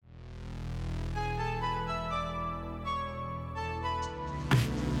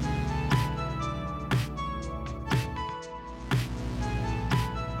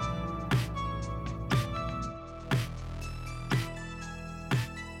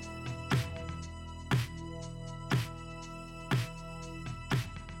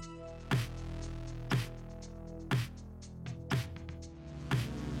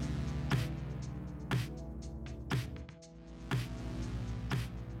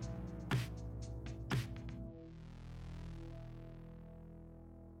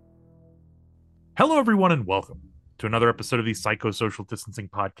Hello, everyone, and welcome to another episode of the Psychosocial Distancing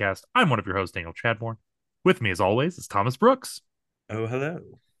Podcast. I'm one of your hosts, Daniel Chadmore. With me, as always, is Thomas Brooks. Oh, hello.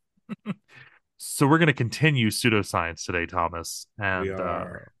 So we're going to continue pseudoscience today, Thomas, We and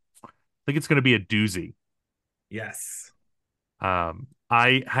are. I think it's going to be a doozy. Yes.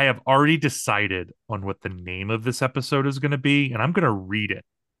 I have already decided on what the name of this episode is going to be, and I'm going to read it,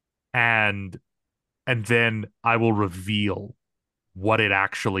 and then I will reveal what it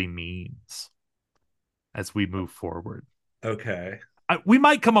actually means as we move forward. Okay. We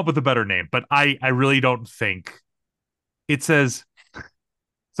might come up with a better name, but I really don't think it says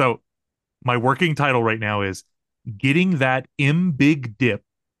so. My working title right now is Getting That Big Dip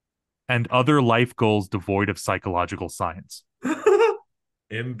and Other Life Goals Devoid of Psychological Science.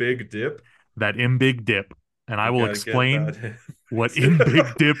 M Big Dip. That Big Dip. And I We will gotta get explain that. what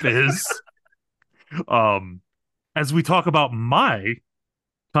Big Dip is um, as we talk about my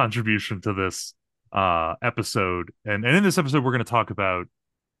contribution to this episode. And in this episode, we're going to talk about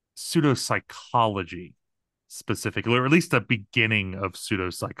pseudopsychology specifically, or at least the beginning of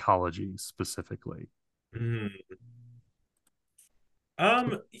pseudopsychology specifically. Hmm.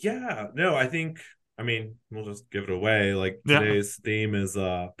 Yeah, no, I mean, we'll just give it away. Like Yeah. today's theme is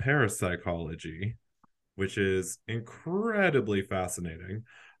parapsychology, which is incredibly fascinating.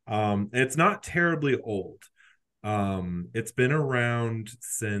 It's not terribly old. It's been around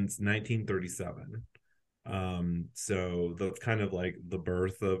since 1937. So that's kind of like the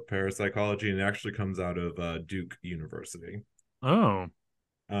birth of parapsychology, and it actually comes out of Duke University, Oh,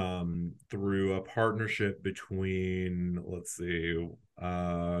 through a partnership between, let's see,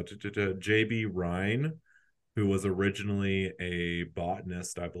 J.B. Rhine, who was originally a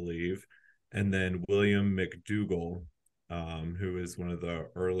botanist, I believe, and then William McDougall, who is one of the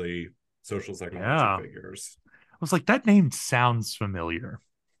early social psychology yeah. figures. I was like, that name sounds familiar.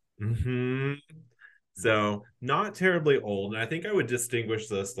 Hmm. So not terribly old. And I think I would distinguish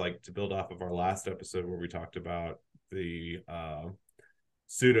this, like, to build off of our last episode where we talked about the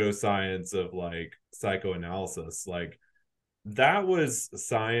pseudoscience of like psychoanalysis. Like that was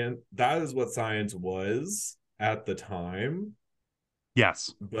science. That is what science was at the time.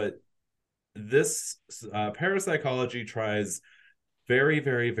 Yes. But this parapsychology tries very,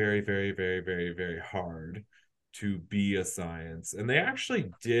 very, very, very, very, very, very hard to be a science. And they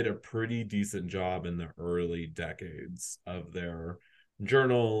actually did a pretty decent job in the early decades of their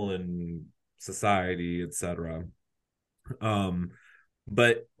journal and society, etc. Um,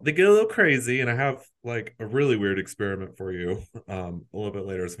 but they get a little crazy, and I have like a really weird experiment for you a little bit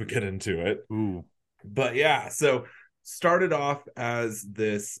later as we get into it. Ooh. But yeah, so started off as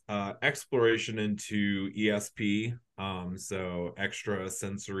this exploration into ESP, so extra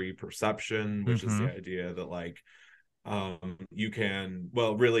sensory perception, which is Mm-hmm. the idea that like you can,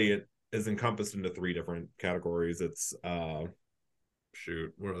 well, really it is encompassed into three different categories. It's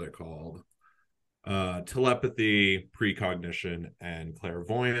shoot, what are they called? Telepathy, precognition, and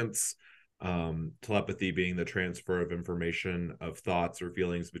clairvoyance. Telepathy being the transfer of information of thoughts or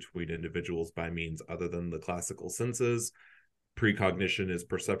feelings between individuals by means other than the classical senses. Precognition is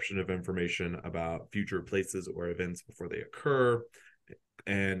perception of information about future places or events before they occur.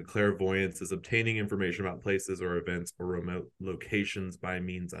 And clairvoyance is obtaining information about places or events or remote locations by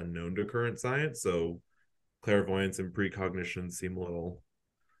means unknown to current science. So clairvoyance and precognition seem a little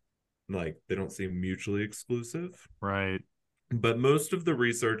like they don't seem mutually exclusive. Right. But most of the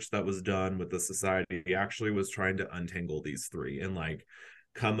research that was done with the society actually was trying to untangle these three and like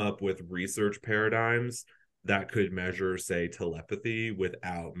come up with research paradigms that could measure, say, telepathy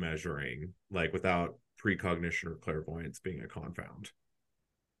without measuring, like without precognition or clairvoyance being a confound.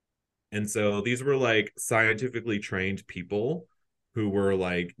 And so these were like scientifically trained people who were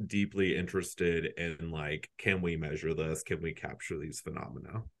like deeply interested in like, can we measure this? Can we capture these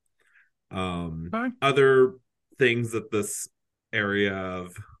phenomena? Okay. Other things that this area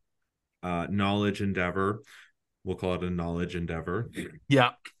of knowledge endeavor, we'll call it a knowledge endeavor,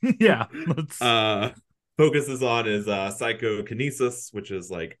 Yeah. Yeah. Let's. uh, focuses on is psychokinesis, which is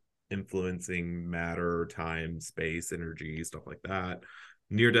like influencing matter, time, space, energy, stuff like that.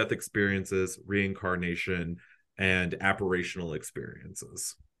 Near death experiences, reincarnation, and apparitional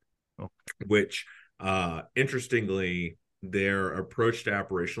experiences, Oh, which interestingly their approach to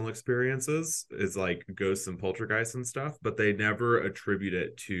apparitional experiences is like ghosts and poltergeists and stuff, but they never attribute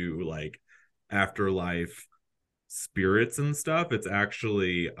it to like afterlife spirits and stuff. It's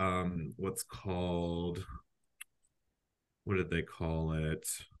actually what's called, what did they call it?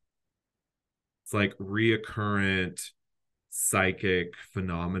 It's like reoccurrent psychic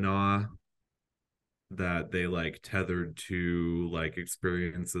phenomena. that they like tethered to like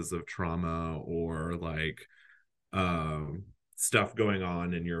experiences of trauma or like um stuff going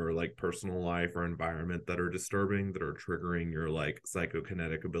on in your like personal life or environment that are disturbing, that are triggering your like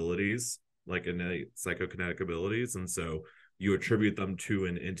psychokinetic abilities, like innate psychokinetic abilities. And so you attribute them to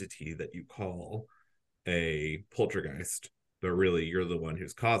an entity that you call a poltergeist, but really you're the one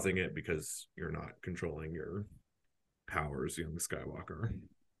who's causing it because you're not controlling your powers, young Skywalker.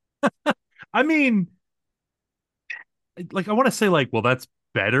 I mean, like I want to say like, well, that's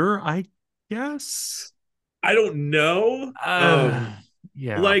better, I guess. I don't know. Uh,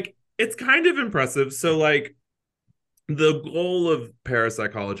 yeah. Like it's kind of impressive. So like the goal of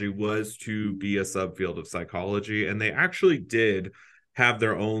parapsychology was to be a subfield of psychology, and they actually did have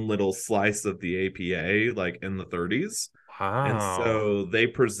their own little slice of the APA like in the 30s. And Wow. so they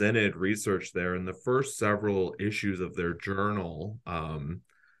presented research there, and the first several issues of their journal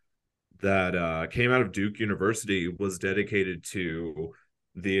that came out of Duke University was dedicated to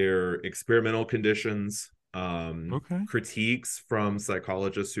their experimental conditions, Okay. critiques from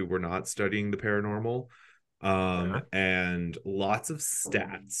psychologists who were not studying the paranormal, Fair. and lots of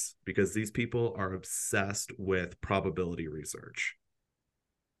stats because these people are obsessed with probability research.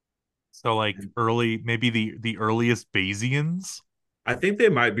 So like early, maybe the earliest Bayesians. I think they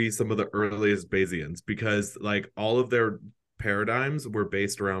might be some of the earliest Bayesians because like all of their paradigms were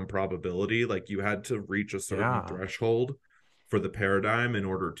based around probability. Like you had to reach a certain Yeah. threshold for the paradigm in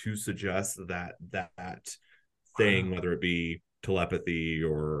order to suggest that thing, Wow. whether it be telepathy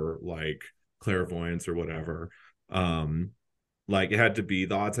or like clairvoyance or whatever. Um, like it had to be,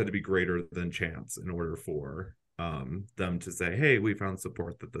 the odds had to be greater than chance in order for them to say, hey, we found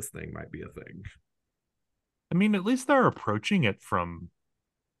support that this thing might be a thing. I mean, at least they're approaching it from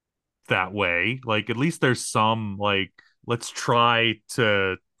that way. Like at least there's some like let's try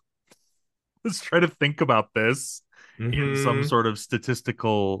to think about this in some Mm-hmm. sort of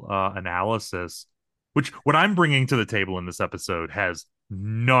statistical analysis, which what I'm bringing to the table in this episode has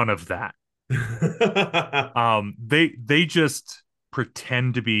none of that. They just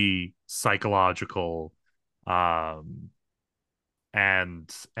pretend to be psychological, um, and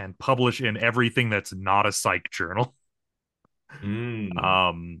publish in everything that's not a psych journal. Mm.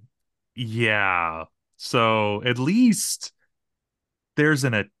 Um, yeah. So at least there's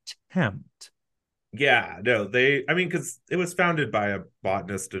an attempt. Yeah, no, I mean, because it was founded by a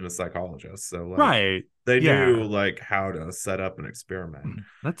botanist and a psychologist. So, like, Right. they knew, Yeah. like, how to set up an experiment.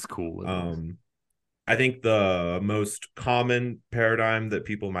 That's cool at least. Um, I think the most common paradigm that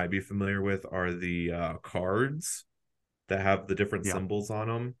people might be familiar with are the cards that have the different Yeah. symbols on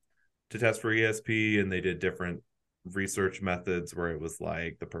them to test for ESP. And they did different research methods where it was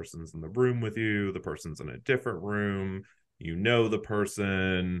like the person's in the room with you, the person's in a different room, you know, the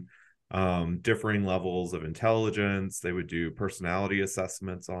person, differing levels of intelligence. They would do personality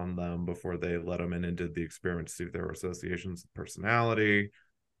assessments on them before they let them in and did the experiment to see if there were associations with personality.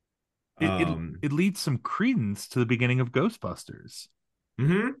 It it um it leads some credence to the beginning of Ghostbusters.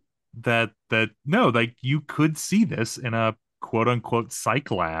 mm-hmm. That no, like you could see this in a quote unquote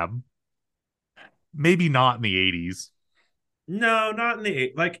psych lab. Maybe not in the 80s. No, not in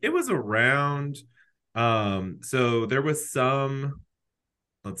the like it was around. So there was some,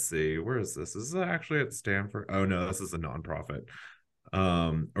 let's see, where is this? Is this actually at Stanford? Oh no, this is a nonprofit.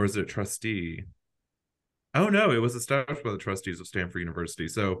 Or is it a trustee? Oh no, it was established by the trustees of Stanford University.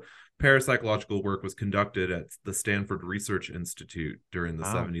 So parapsychological work was conducted at the Stanford Research Institute during the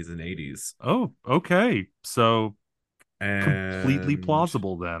Wow. 70s and 80s. Oh, okay. So completely And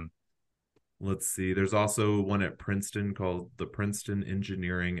plausible then. let's see, there's also one at Princeton called the Princeton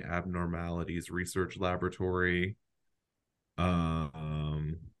Engineering Abnormalities Research Laboratory.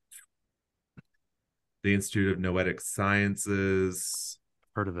 Um, the Institute of Noetic Sciences.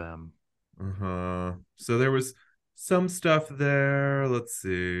 Heard of them. Uh-huh. So there was some stuff there. Let's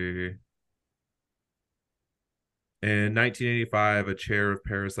see. In 1985, a chair of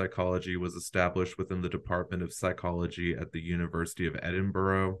parapsychology was established within the Department of Psychology at the University of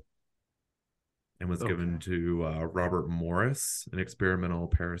Edinburgh and was given Okay. to Robert Morris, an experimental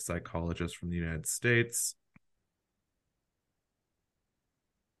parapsychologist from the United States.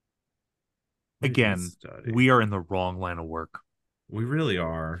 What did he Again, study? we are in the wrong line of work. We really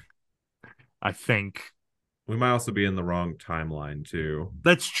are. I think We might also be in the wrong timeline, too.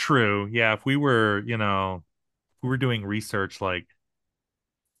 that's true. Yeah, if we were, if we were doing research like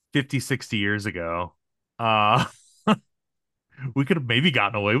 50, 60 years ago, uh we could have maybe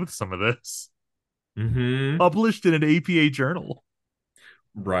gotten away with some of this. Mm-hmm. Published in an APA journal.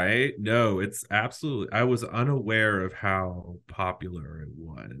 Right? No, it's absolutely. I was unaware of how popular it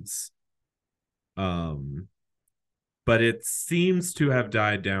was. Um, but it seems to have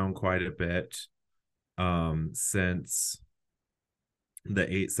died down quite a bit since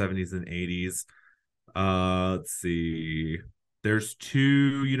the 870s and 80s. Let's see. There's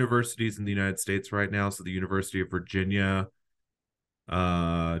two universities in the United States right now. So the University of Virginia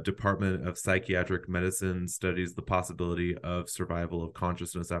Department of Psychiatric Medicine studies the possibility of survival of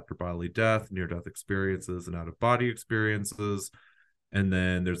consciousness after bodily death, near death experiences, and out of body experiences. And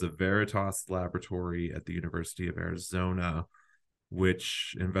then there's a Veritas laboratory at the University of Arizona,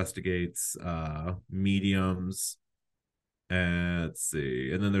 which investigates mediums. And let's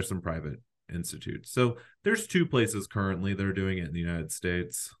see. And then there's some private institutes. So there's two places currently that are doing it in the United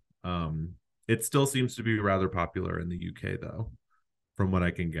States. It still seems to be rather popular in the UK, though, from what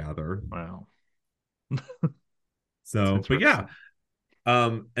I can gather. Wow. It's So, but yeah. interesting.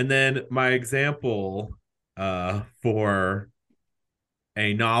 And then my example for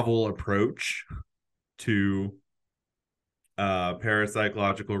a novel approach to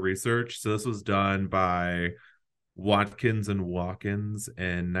parapsychological research. So this was done by Watkins and Watkins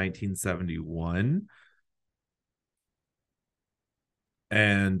in 1971.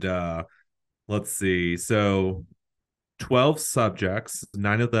 And let's see. So 12 subjects,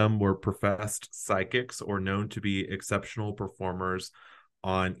 nine of them were professed psychics or known to be exceptional performers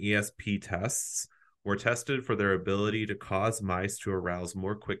on ESP tests, were tested for their ability to cause mice to arouse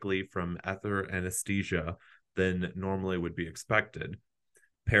more quickly from ether anesthesia than normally would be expected.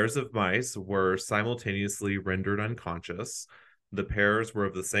 Pairs of mice were simultaneously rendered unconscious. The pairs were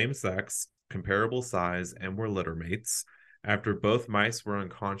of the same sex, comparable size, and were litter mates. After both mice were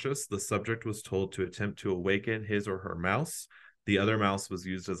unconscious, the subject was told to attempt to awaken his or her mouse. The other mouse was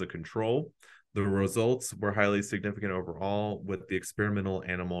used as a control. The results were highly significant overall, with the experimental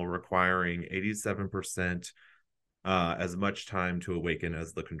animal requiring 87% as much time to awaken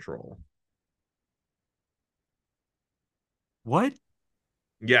as the control. What?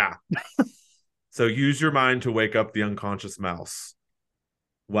 Yeah. So use your mind to wake up the unconscious mouse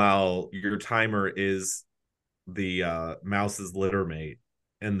while your timer is the mouse's litter mate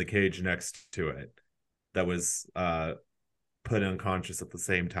in the cage next to it that was put unconscious at the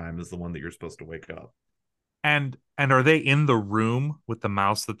same time as the one that you're supposed to wake up. And are they in the room with the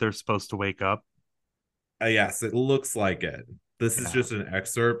mouse that they're supposed to wake up? Yes, it looks like it. This is Yeah, just an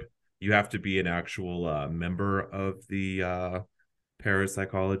excerpt. You have to be an actual member of the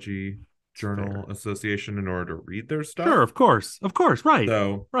Parapsychology it's fair. Journal Association in order to read their Sure, stuff. of course. Of course, right.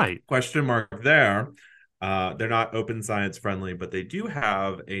 So, Right. question mark there. They're not open science friendly, but they do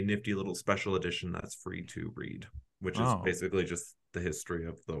have a nifty little special edition that's free to read, which is Oh. basically just the history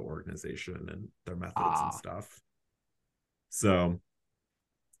of the organization and their methods and Ah, stuff. So,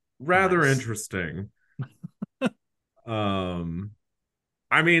 rather nice. interesting. Um,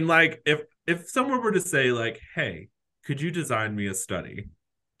 I mean, like if someone were to say, like, hey, could you design me a study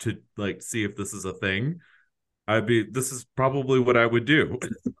to like see if this is a thing? I'd be this is probably what I would do.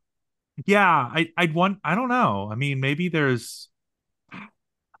 Yeah, I'd want I don't know. I mean, maybe there's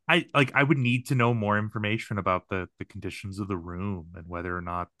I would need to know more information about the conditions of the room and whether or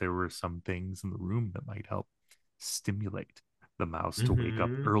not there were some things in the room that might help stimulate the mouse to wake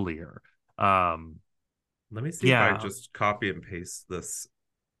up Mm-hmm. earlier. Um, Let me see if I yeah, just copy and paste this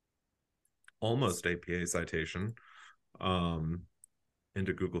almost APA citation um,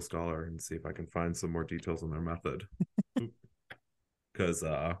 into Google Scholar and see if I can find some more details on their method. Because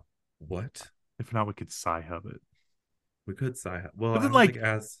what? if not, we could sci-hub it. We could sci well, But I then, don't think like,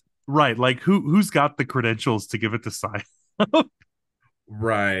 as right, like who's got the credentials to give it to sci?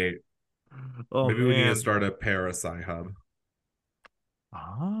 right. Oh Maybe we need to man. start a para sci hub,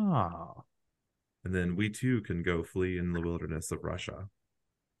 Ah. and then we too can go flee in the wilderness of Russia.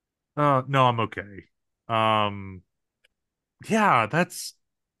 No, I'm okay. Um, yeah, that's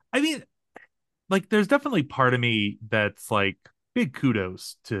I mean, like there's definitely part of me that's like big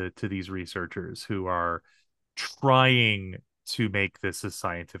kudos to these researchers who are trying to make this as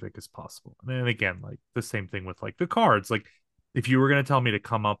scientific as possible. And again, like the same thing with like the cards. Like if you were going to tell me to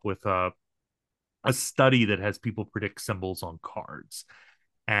come up with a study that has people predict symbols on cards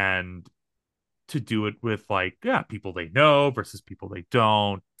and to do it with like yeah people they know versus people they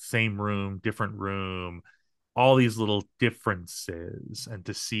don't, same room, different room, all these little differences, and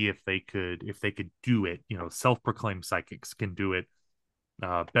to see if they could do it, you know, self-proclaimed psychics can do it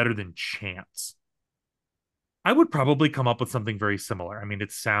better than chance. I would probably come up with something very similar. I mean,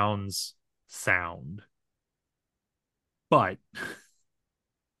 it sounds sound, but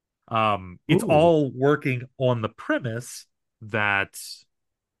it's Ooh, all working on the premise that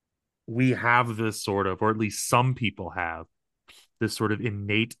we have this sort of, or at least some people have this sort of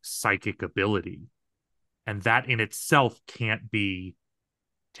innate psychic ability. And that in itself can't be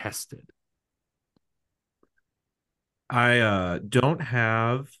tested. I don't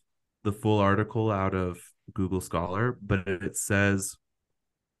have the full article out of Google Scholar, but it says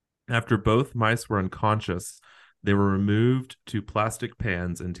after both mice were unconscious, they were removed to plastic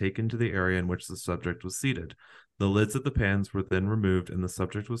pans and taken to the area in which the subject was seated. The lids of the pans were then removed, and the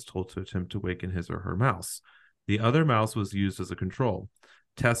subject was told to attempt to waken his or her mouse. The other mouse was used as a control.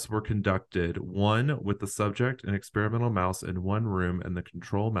 Tests were conducted, one with the subject, an experimental mouse, in one room and the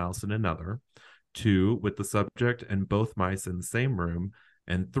control mouse in another, two with the subject and both mice in the same room,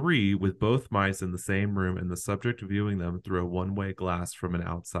 and three with both mice in the same room and the subject viewing them through a one-way glass from an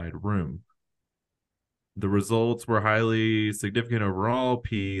outside room. The results were highly significant overall,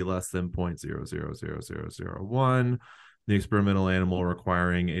 p less than 0.000001. The experimental animal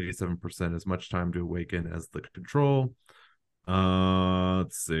requiring 87% as much time to awaken as the control.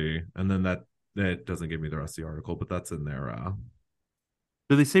 Let's see. And then that doesn't give me the rest of the article, but that's in there.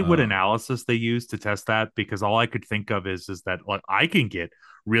 Do they say what analysis they use to test that? Because all I could think of is that like I can get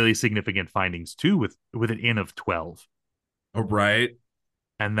really significant findings too with an N of 12. Oh, right.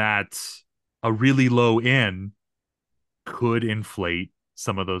 And that a really low N could inflate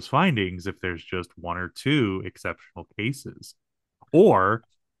some of those findings if there's just one or two exceptional cases. Or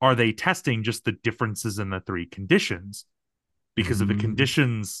are they testing just the differences in the three conditions? Because if the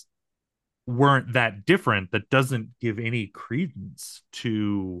conditions weren't that different, that doesn't give any credence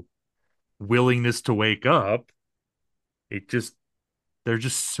to willingness to wake up. It just, there's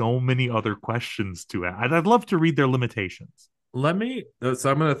just so many other questions to it. I'd love to read their limitations. So I'm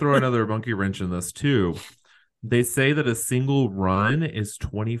going to throw another monkey wrench in this too. They say that a single run is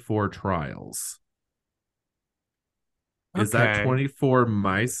 24 trials. Okay. Is that 24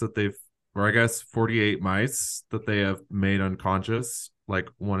 mice that they've, or I guess 48 mice that they have made unconscious, like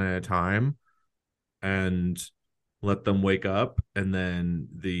one at a time, and let them wake up, and then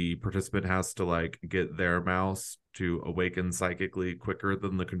the participant has to like get their mouse to awaken psychically quicker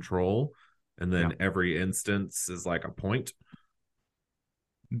than the control, and then every instance is like a point?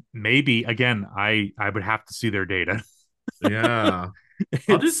 Maybe. Again, I would have to see their data. Yeah.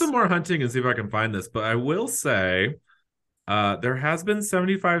 I'll do some more hunting and see if I can find this, but I will say there has been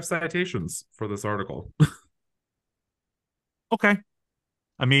 75 citations for this article. Okay.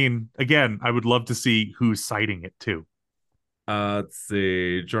 I mean, again, I would love to see who's citing it too. Let's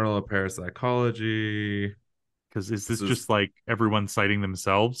see. Journal of Parapsychology. Because is this just like everyone citing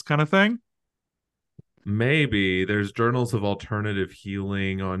themselves kind of thing? Maybe. There's Journals of Alternative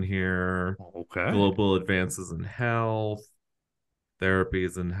Healing on here. Okay. Global Advances in Health.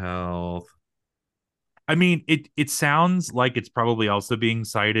 Therapies in Health. I mean, it sounds like it's probably also being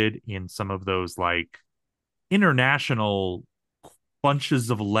cited in some of those like international bunches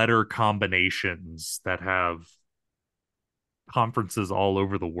of letter combinations that have conferences all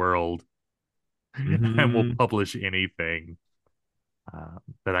over the world and will publish anything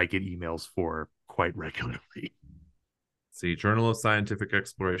that I get emails for quite regularly. See, Journal of Scientific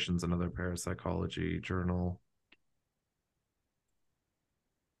Explorations, another parapsychology journal.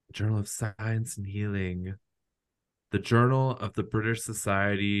 Journal of Science and Healing. The Journal of the British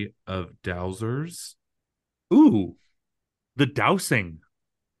Society of Dowsers. Ooh, the dowsing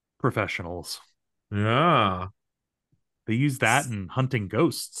professionals. Yeah. They use that in hunting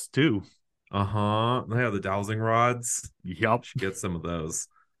ghosts too. Uh-huh. They have the dowsing rods. Yep. Should get some of those.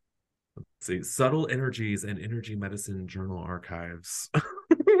 Let's see. Subtle Energies and Energy Medicine Journal Archives.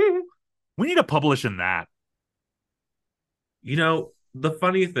 We need to publish in that. You know, the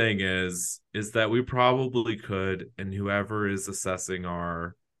funny thing is that we probably could, and whoever is assessing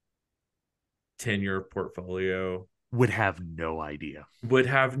our tenure portfolio would have no idea.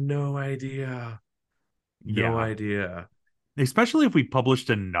 No idea. No idea. Especially if we published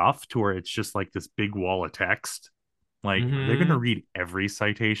enough to where it's just like this big wall of text. Like, are they going to read every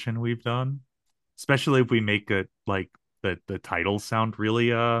citation we've done? Especially if we make it like the titles sound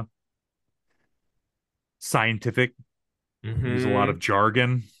really scientific. Use a lot of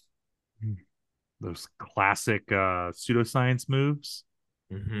jargon. Those classic pseudoscience moves.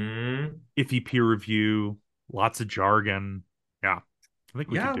 Iffy peer review, lots of jargon. Yeah. I think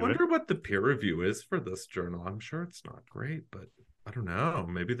we could do it. I wonder what the peer review is for this journal. I'm sure it's not great, but I don't know.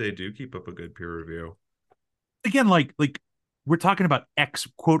 Maybe they do keep up a good peer review. Again, like we're talking about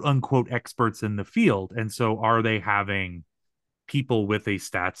quote unquote experts in the field. And so are they having people with a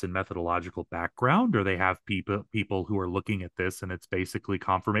stats and methodological background, or they have people who are looking at this and it's basically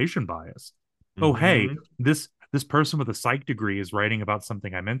confirmation bias? Oh, hey, this person with a psych degree is writing about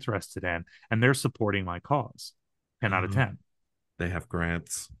something I'm interested in, and they're supporting my cause. 10 out of 10. They have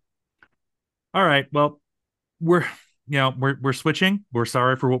grants. All right. Well, we're we're switching. We're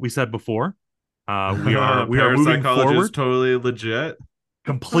sorry for what we said before. We are moving Parapsychology is forward. totally legit.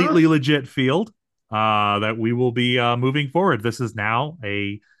 Completely legit field that we will be moving forward. This is now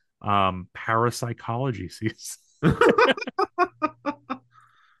a parapsychology season.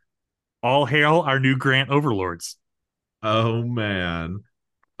 All hail our new grant overlords. Oh man.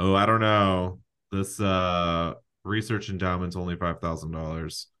 Oh, I don't know. This research endowment's only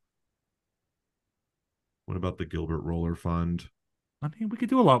 $5,000. What about the Gilbert Roller Fund? I mean, we could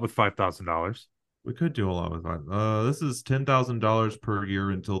do a lot with $5,000. We could do a lot with that. This is $10,000 per year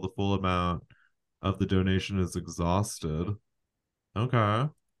until the full amount of the donation is exhausted. Okay.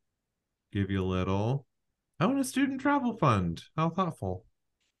 Give you a little. I want a student travel fund. How thoughtful.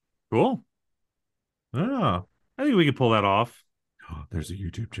 Cool. Yeah. I think we could pull that off. There's a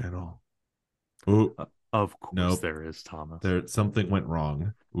YouTube channel. Oh, Of course nope. there is, Thomas. There something went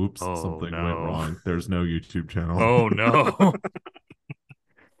wrong. Oops, Oh something went no. wrong. There's no YouTube channel. Oh no.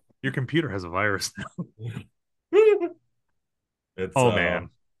 Your computer has a virus now. It's Oh man.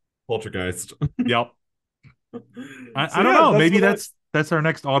 Poltergeist. Yep. I So don't yeah, know. that's Maybe what I that's our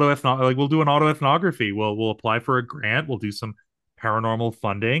next auto ethno like we'll do an auto ethnography. We'll apply for a grant, we'll do some paranormal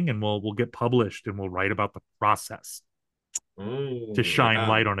funding, and we'll get published and we'll write about the process to shine yeah,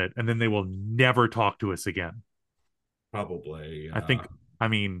 light on it. And then they will never talk to us again. probably. I think I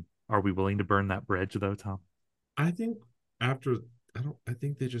mean, are we willing to burn that bridge though, Tom? I think after I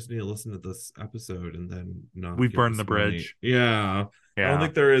think they just need to listen to this episode and then not We've give burned the us money. bridge. Yeah. I don't Yeah.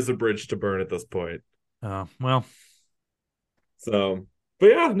 think there is a bridge to burn at this point. Well, So, but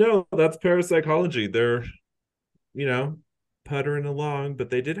yeah, no, that's parapsychology. They're, you know, puttering along, but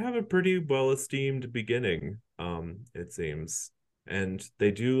they did have a pretty well esteemed beginning, it seems. And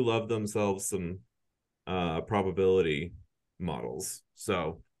they do love themselves some probability models.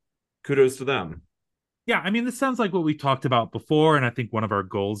 So kudos to them. yeah, I mean, this sounds like what we talked about before, and I think one of our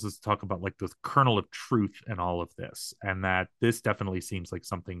goals is to talk about like the kernel of truth in all of this, and that this definitely seems like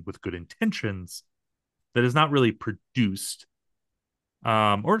something with good intentions that is not really produced,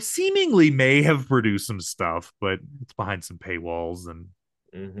 or seemingly may have produced some stuff, but it's behind some paywalls, and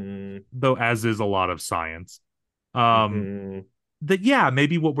Mm-hmm. though as is a lot of science, um, Mm-hmm. that yeah,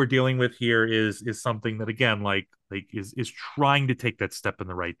 maybe what we're dealing with here is something that again, like is trying to take that step in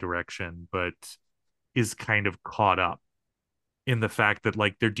the right direction, but is kind of caught up in the fact that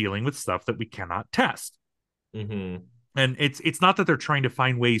like they're dealing with stuff that we cannot test. Mm-hmm. And it's not that they're trying to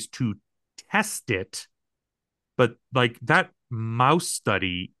find ways to test it, but like that mouse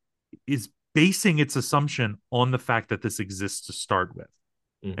study is basing its assumption on the fact that this exists to start with.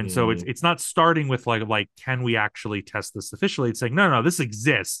 And so Mm-hmm. it's not starting with like can we actually test this officially? It's saying no, this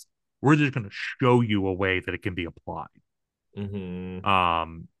exists. We're just going to show you a way that it can be applied. Mm-hmm.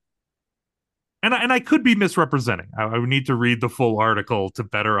 Um, and I could be misrepresenting. I would need to read the full article to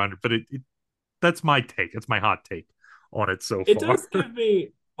better under, but that's my take. It's my hot take on it so It far. does give me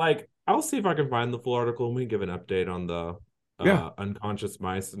like I'll see if I can find the full article and we can give an update on the Yeah, unconscious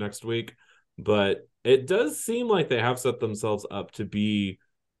mice next week. But it does seem like they have set themselves up to be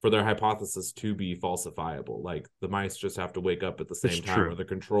for their hypothesis to be falsifiable. Like the mice just have to wake up at the it's same time, true. or the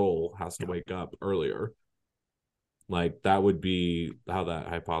control has to Yeah. wake up earlier. Like that would be how that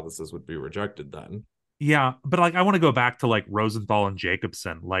hypothesis would be rejected then. Yeah, but like I want to go back to like Rosenthal and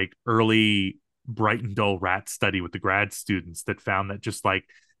Jacobson, like early bright and dull rat study with the grad students that found that just like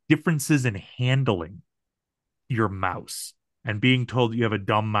differences in handling your mouse and being told that you have a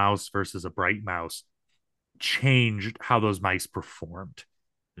dumb mouse versus a bright mouse changed how those mice performed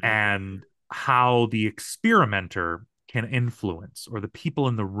and how the experimenter can influence or the people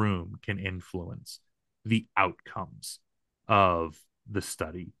in the room can influence the outcomes of the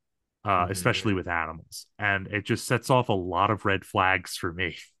study, especially with animals. And it just sets off a lot of red flags for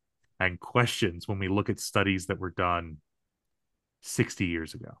me and questions when we look at studies that were done 60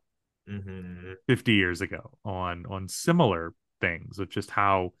 years ago, Mm-hmm. 50 years ago on similar things of just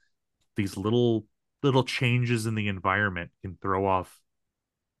how these little changes in the environment can throw off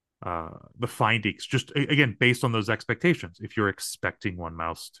the findings just again based on those expectations. If you're expecting one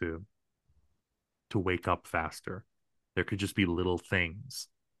mouse to wake up faster, there could just be little things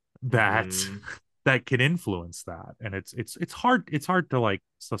that Mm-hmm. that can influence that, and it's hard to like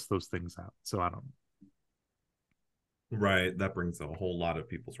suss those things out. So I don't. Right. That brings a whole lot of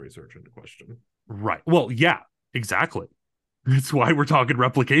people's research into question. Right, well, yeah, exactly. That's why we're talking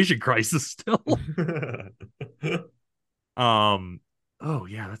replication crisis still. um oh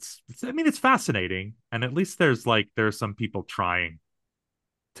yeah, I mean, it's fascinating, and at least there's some people trying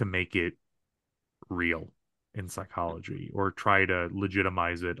to make it real. in psychology, or try to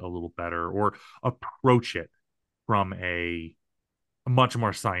legitimize it a little better, or approach it from a much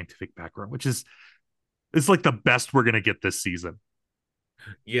more scientific background, which is it's like the best we're gonna get this season.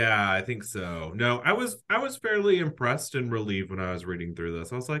 Yeah, I think so. No, I was fairly impressed and relieved when I was reading through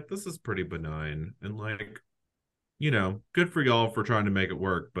this. I was like, this is pretty benign and like, good for y'all for trying to make it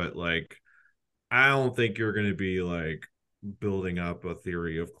work, but like I don't think you're going to be like building up a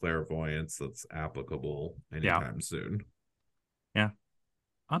theory of clairvoyance that's applicable Yeah, anytime soon. yeah.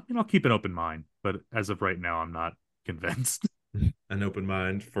 I mean, I'll keep an open mind, but as of right now, I'm not convinced. An open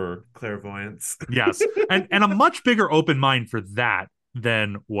mind for clairvoyance. Yes, and a much bigger open mind for that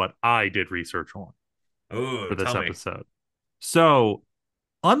than what I did research on Oh, for this tell me. episode. So,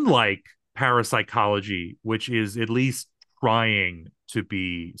 unlike parapsychology, which is at least trying to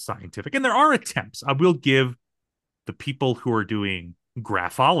be scientific, and there are attempts, I will give the people who are doing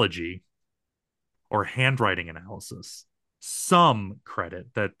graphology or handwriting analysis some credit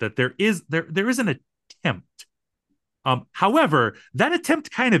that there is an attempt. However, that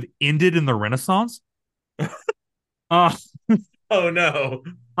attempt kind of ended in the Renaissance. Uh, Oh no.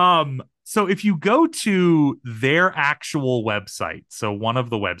 so if you go to their actual website, so one of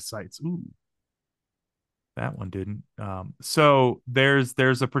the websites, ooh, that one didn't. So there's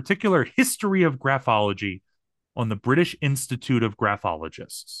a particular history of graphology on the British Institute of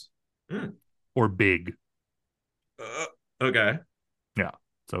Graphologists, Mm. or BIG. Uh, okay. Yeah.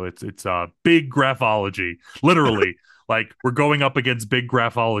 So it's big graphology. Literally, like we're going up against big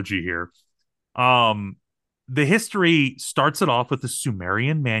graphology here. Um the history starts it off with the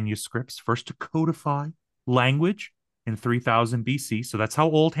Sumerian manuscripts, first to codify language in 3000 BC. So that's how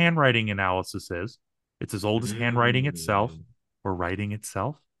old handwriting analysis is. It's as old as handwriting itself, Mm. or writing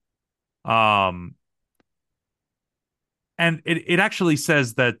itself. Um and it actually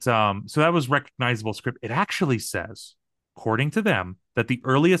says that so that was recognizable script. It actually says, according to them, that the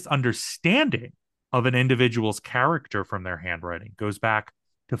earliest understanding of an individual's character from their handwriting goes back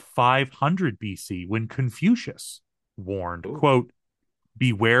to 500 BC, when Confucius warned, Oh. quote,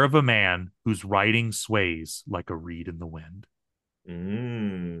 beware of a man whose writing sways like a reed in the wind.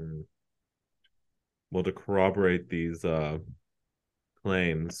 Mm. Well, to corroborate these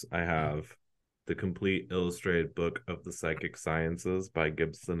claims, I have the complete illustrated book of the psychic sciences by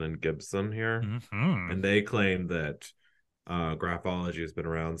Gibson and Gibson here. Mm-hmm. And they claim that graphology has been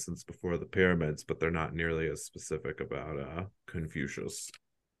around since before the pyramids, but they're not nearly as specific about Confucius.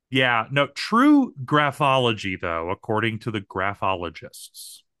 Yeah, no, true graphology, though, according to the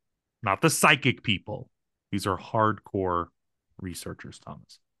graphologists, not the psychic people. These are hardcore researchers,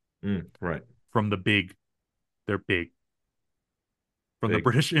 Thomas, Right. from the big, they're big, from the Big.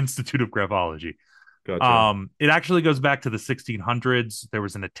 British Institute of Graphology. Gotcha. It actually goes back to the 1600s. There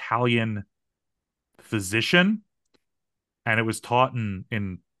was an Italian physician, and it was taught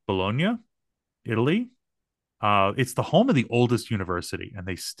in Bologna, Italy. It's the home of the oldest university, and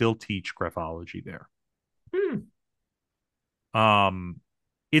they still teach graphology there. Hmm. Um,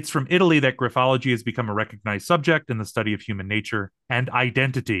 it's from Italy that graphology has become a recognized subject in the study of human nature and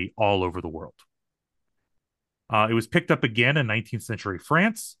identity all over the world. It was picked up again in 19th century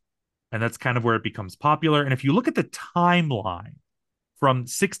France, and that's kind of where it becomes popular. And if you look at the timeline from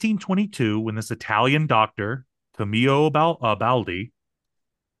 1622, when this Italian doctor, Tomeo Baldi,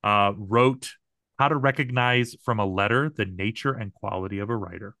 wrote How to Recognize from a Letter the Nature and Quality of a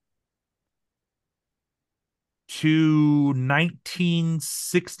Writer, to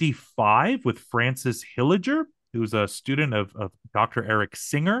 1965 with Francis Hilliger, who was a student of Dr. Eric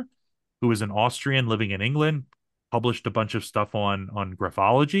Singer, who was an Austrian living in England, published a bunch of stuff on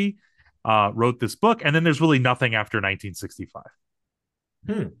graphology, wrote this book, and then there's really nothing after 1965.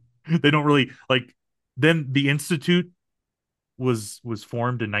 Hmm. They don't really like. Then the institute was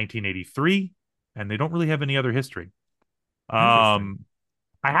formed in 1983, and they don't really have any other history. Interesting.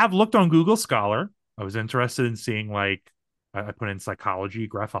 I have looked on Google Scholar. I was interested in seeing, like, I put in psychology,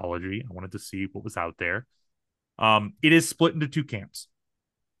 graphology. I wanted to see what was out there. It is split into two camps.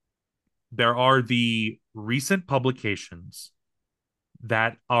 There are the recent publications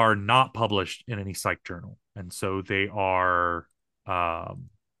that are not published in any psych journal, and so they are um,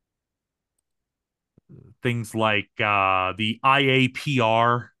 things like the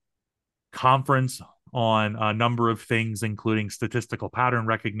IAPR conference on a number of things, including statistical pattern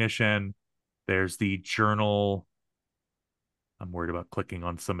recognition. There's the journal. I'm worried about clicking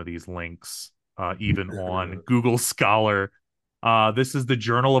on some of these links, even on Google Scholar. This is the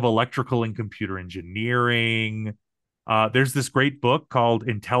Journal of Electrical and Computer Engineering. There's this great book called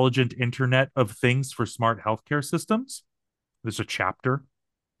Intelligent Internet of Things for Smart Healthcare Systems. There's a chapter.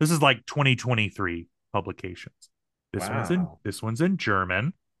 This is like 2023. publications. Wow. This one's in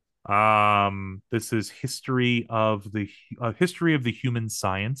German. This is history of the human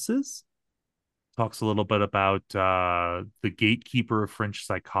sciences. Talks a little bit about the gatekeeper of French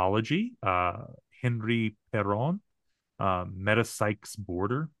psychology, Henri Perron, Metapsyche's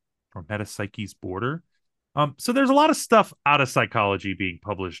Border or Metapsyche's Border. So there's a lot of stuff out of psychology being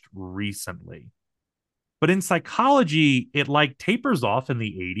published recently. But in psychology, it like tapers off in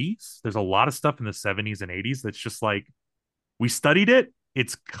the 80s. There's a lot of stuff in the 70s and 80s that's just like, we studied it.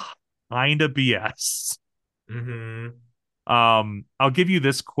 It's kind of BS. Mm-hmm. I'll give you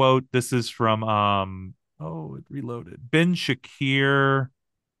this quote. This is from oh, it reloaded. Ben Shakir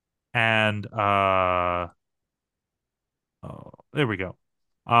and oh, there we go.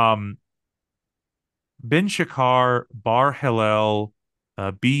 Um, Ben Shakar, Bar Hillel,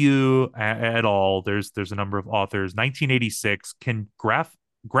 BU et al. There's a number of authors. 1986. Can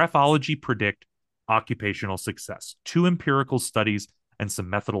graphology predict occupational success? Two empirical studies and some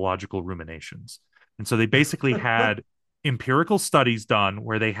methodological ruminations. And so they basically had empirical studies done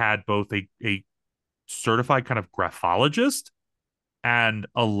where they had both a certified kind of graphologist and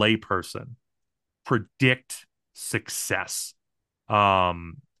a layperson predict success.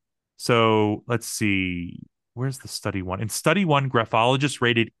 Um, so let's see. Where's the study one? In study one, graphologists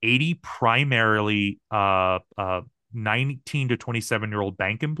rated 80 primarily 19 to 27-year-old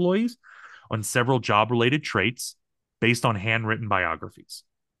bank employees on several job related traits based on handwritten biographies.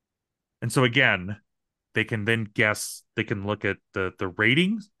 And so again, they can then guess, they can look at the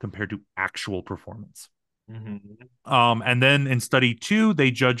ratings compared to actual performance. Mm-hmm. And then in study two,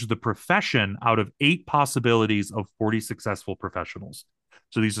 they judge the profession out of 8 possibilities of 40 successful professionals.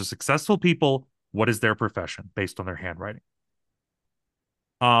 So these are successful people. What is their profession based on their handwriting?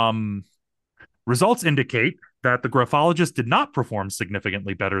 Um, Results indicate that the graphologist did not perform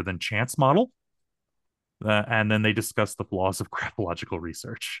significantly better than chance model. And then they discuss the flaws of graphological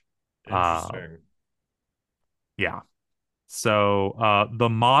research. Uh, Interesting. yeah. So the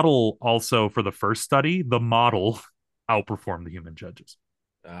model also for the first study, the model outperformed the human judges.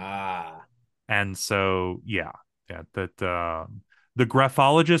 Ah. And so, that the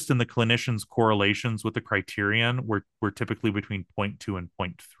graphologist and the clinician's correlations with the criterion were typically between zero point 0.2 and zero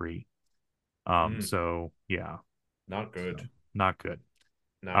point 0.3. Mm. So yeah, Not so good. not good.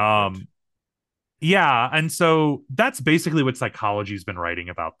 Not good. Um, yeah, and so that's basically what psychology's been writing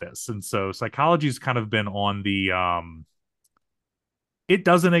about this. And so psychology's kind of been on the it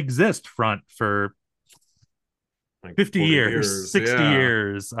doesn't exist front for Like 50 40 years, years. 60 Yeah.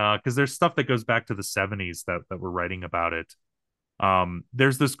 years, because there's stuff that goes back to the 70s that we're writing about it.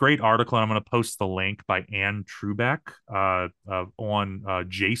 There's this great article, and I'm going to post the link by Anne Trubeck on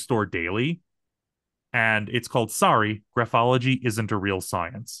JSTOR Daily, and it's called "Sorry, Graphology Isn't a Real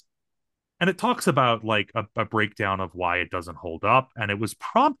Science." And it talks about like a breakdown of why it doesn't hold up, and it was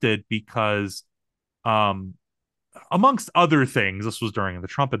prompted because, um, amongst other things, this was during the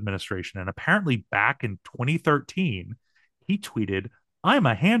Trump administration, and apparently back in 2013, he tweeted, "I'm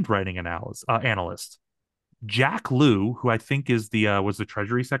a handwriting analyst." Jack Lew, who I think is the was the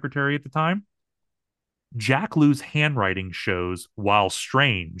Treasury Secretary at the time, Jack Lew's handwriting shows, while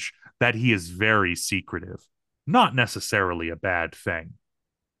strange, that he is very secretive. Not necessarily a bad thing.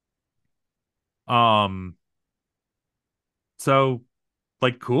 Um, so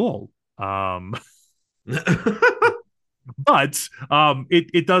like cool. But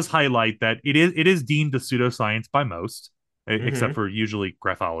it does highlight that it is deemed a pseudoscience by most, except Mm-hmm. for usually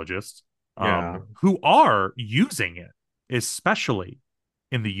graphologists, Yeah. who are using it, especially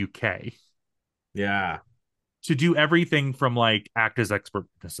in the UK, Yeah. to do everything from like act as expert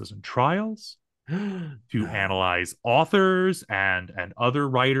witnesses in trials, to No. analyze authors and other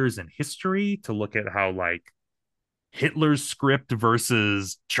writers in history, to look at how like Hitler's script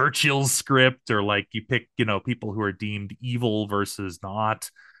versus Churchill's script, or like you pick, people who are deemed evil versus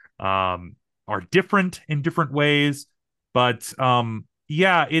not, are different in different ways. But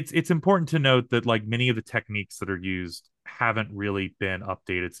yeah, it's important to note that like many of the techniques that are used haven't really been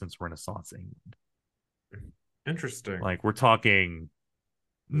updated since Renaissance England. Interesting. Like we're talking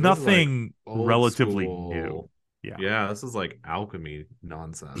This is like nothing old relatively new. school. Yeah. Yeah, this is like alchemy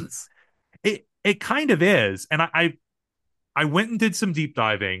nonsense. It kind of is. And I went and did some deep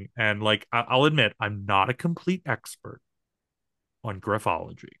diving, and like I'll admit, I'm not a complete expert on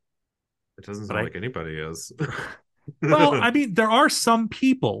graphology, It doesn't but sound like anybody is. well, I mean, there are some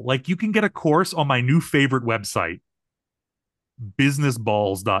people like you can get a course on my new favorite website,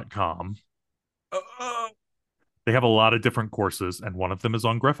 businessballs.com. They have a lot of different courses, and one of them is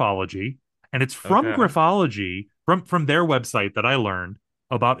on graphology, and it's from Okay. graphology from their website that I learned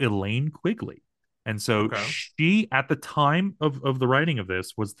about Elaine Quigley. And so Okay. she, at the time of the writing of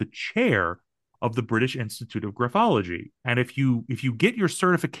this, was the chair of the British Institute of Graphology. And if you get your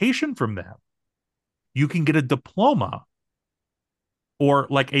certification from them, you can get a diploma or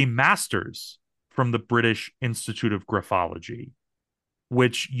like a master's from the British Institute of Graphology,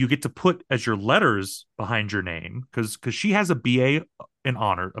 which you get to put as your letters behind your name because she has a BA in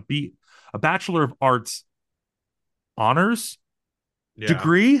honor, a Bachelor of Arts honors Yeah.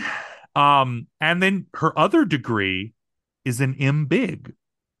 degree. And then her other degree is an MBig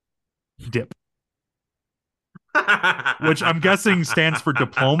dip, which I'm guessing stands for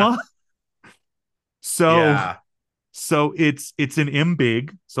diploma. So Yeah. it's an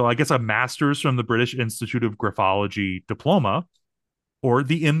MBig, so I guess a master's from the British Institute of Graphology diploma or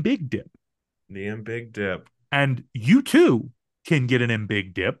the MBig dip. The M Big Dip. And you too can get an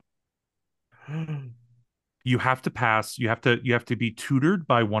MBig dip. You have to pass, you have to be tutored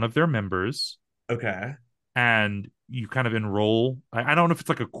by one of their members, Okay. and you kind of enroll. I don't know if it's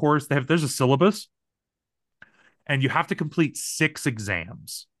like a course. There's a syllabus, and you have to complete 6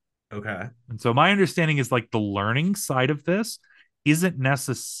 exams. Okay. And so my understanding is like the learning side of this isn't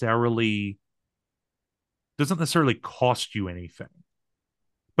necessarily doesn't necessarily cost you anything,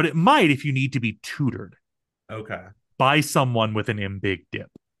 but it might if you need to be tutored Okay. by someone with an MBig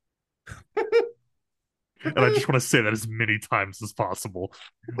dip. And I just want to say that as many times as possible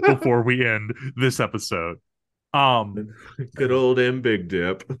before we end this episode. Um, Good old M Big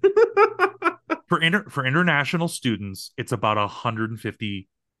Dip. for international students, it's about 150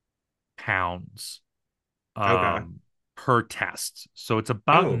 pounds Okay. per test. So it's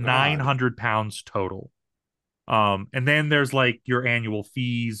about Oh God. 900 pounds total. And then there's like your annual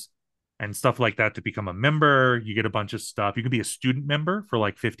fees and stuff like that to become a member. You get a bunch of stuff. You can be a student member for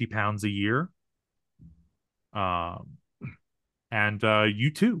like 50 pounds a year. Um, and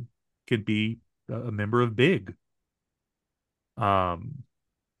you too could be a member of Big. Um,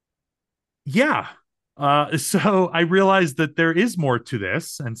 yeah. So I realized that there is more to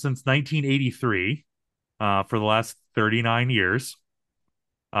this. And since 1983, for the last 39 years,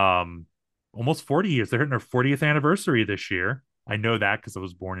 um, almost 40 years, they're hitting their 40th anniversary this year. I know that because I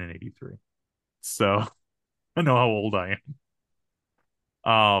was born in 83. So I know how old I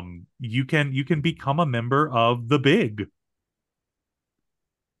am. You can become a member of the Big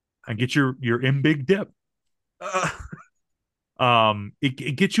and get your MBig dip. Uh,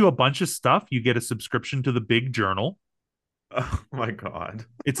 It gets you a bunch of stuff. You get a subscription to the Big Journal. oh my God.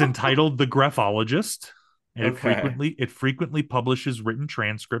 It's entitled The Graphologist, and it Okay. frequently it frequently publishes written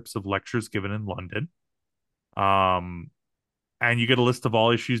transcripts of lectures given in London. Um, and you get a list of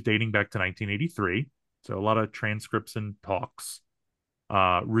all issues dating back to 1983. So a lot of transcripts and talks.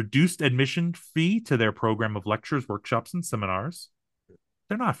 Reduced admission fee to their program of lectures, workshops, and seminars.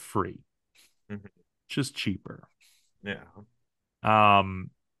 They're not free, Mhm. just cheaper. Yeah.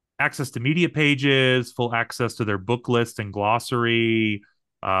 Um, access to media pages, full access to their book list and glossary,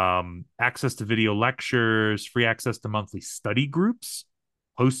 access to video lectures, free access to monthly study groups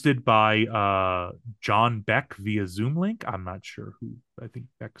hosted by John Beck via Zoom link. I'm not sure who. I think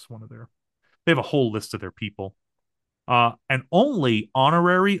Beck's one of their. They have a whole list of their people. And only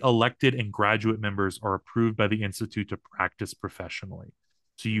honorary, elected, and graduate members are approved by the Institute to practice professionally.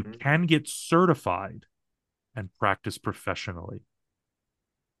 So you Mhm. can get certified and practice professionally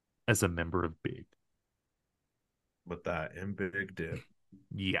as a member of Big. With that M Big Dip.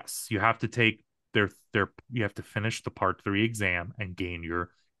 Yes, you have to take their you have to finish the part 3 exam and gain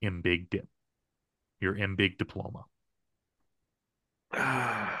your MBig dip, your MBig diploma.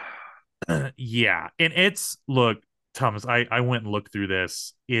 Yeah, and it's look, Thomas, I went and looked through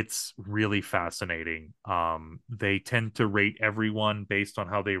this. It's really fascinating. They tend to rate everyone based on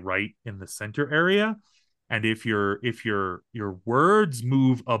how they write in the center area. And if your words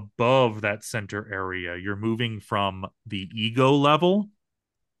move above that center area, you're moving from the ego level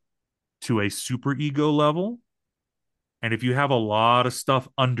to a super ego level. And if you have a lot of stuff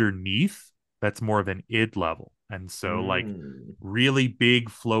underneath, that's more of an id level. And so, like, Mm. really big,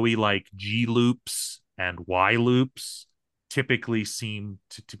 flowy, like G loops and Y loops typically seem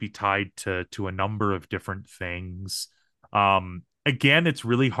to be tied to a number of different things. Again, it's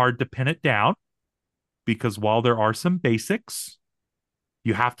really hard to pin it down because while there are some basics,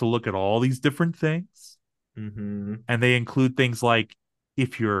 you have to look at all these different things. Mm-hmm. And they include things like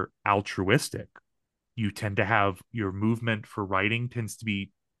if you're altruistic, you tend to have your movement for writing tends to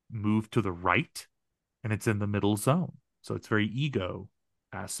be moved to the right and it's in the middle zone. So it's very ego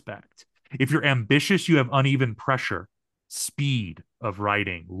aspect. If you're ambitious, you have uneven pressure, speed of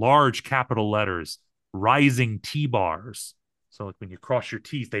writing, large capital letters, rising T bars. So like when you cross your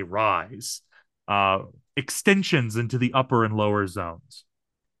teeth, they rise. uh, extensions into the upper and lower zones.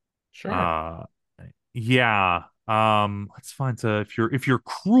 Sure. Uh, yeah. Let's find if you're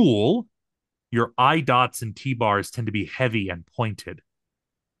cruel, your I dots and T bars tend to be heavy and pointed.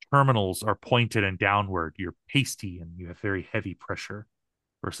 Terminals are pointed and downward. You're pasty and you have very heavy pressure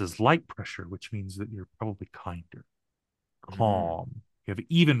versus light pressure, which means that you're probably kinder, Mm. calm. You have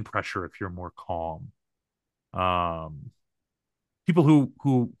even pressure if you're more calm. Um, People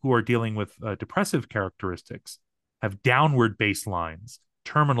who are dealing with depressive characteristics have downward baselines,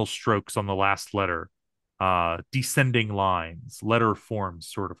 terminal strokes on the last letter, descending lines, letter forms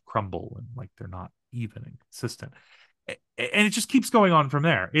sort of crumble and like they're not even and consistent, and it just keeps going on from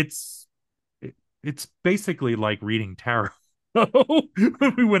there. It's basically like reading tarot.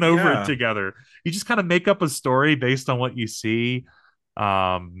 When we went over it Yeah. together, you just kind of make up a story based on what you see.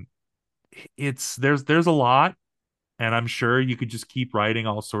 Um, it's there's a lot, and I'm sure you could just keep writing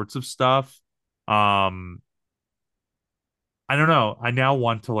all sorts of stuff. Um, I don't know. I now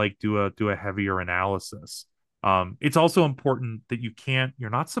want to like do a heavier analysis. It's also important that you're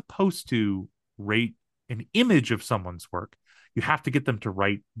not supposed to rate an image of someone's work. You have to get them to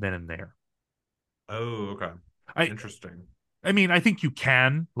write then and there. Oh, okay. I Interesting. I mean, I think you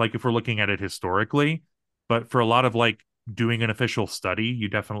can, like if we're looking at it historically, but for a lot of like doing an official study, you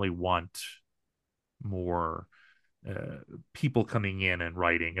definitely want more uh, people coming in and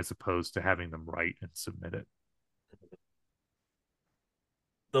writing as opposed to having them write and submit it.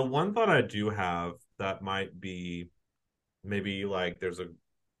 The one thought I do have that might be maybe like there's a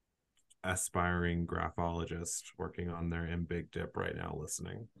aspiring graphologist working on their in Big Dip right now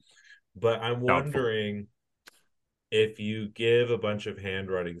listening. But I'm Doubtful. wondering if you give a bunch of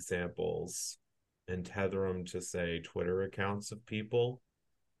handwriting samples and tether them to say Twitter accounts of people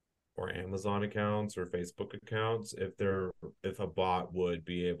or Amazon accounts or Facebook accounts, if a bot would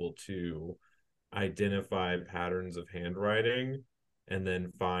be able to identify patterns of handwriting and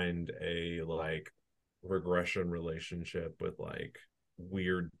then find a like regression relationship with like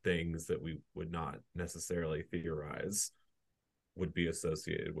weird things that we would not necessarily theorize would be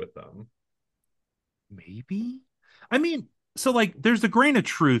associated with them. Maybe. I mean, so like there's a grain of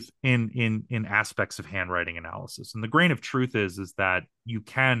truth in aspects of handwriting analysis. And the grain of truth is that you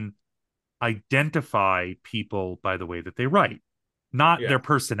can identify people by the way that they write, not their Yeah.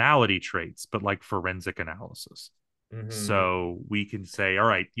 personality traits, but like forensic analysis. Mm-hmm. So we can say, all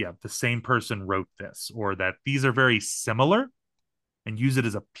right, yeah, the same person wrote this, or that these are very similar, and use it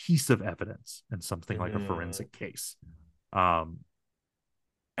as a piece of evidence in something like a Mm-hmm. forensic case. Um,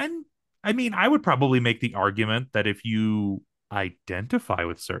 and I mean, I would probably make the argument that if you identify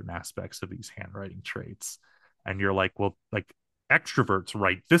with certain aspects of these handwriting traits, and you're like, well, like extroverts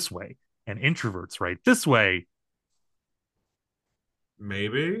write this way and introverts write this way.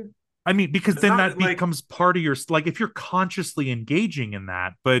 Maybe. I mean, because It's then that not like, becomes part of your like if you're consciously engaging in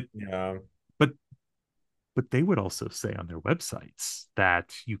that, yeah. but but they would also say on their websites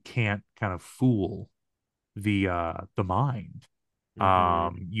that you can't kind of fool the mind.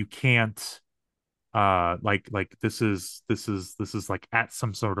 Mm-hmm. You can't like this is like at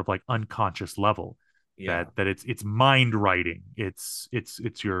some sort of like unconscious level Yeah. that it's mind writing. It's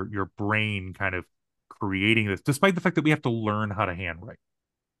your brain kind of creating this, despite the fact that we have to learn how to handwrite,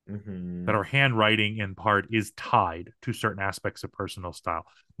 Mm-hmm. that our handwriting in part is tied to certain aspects of personal style.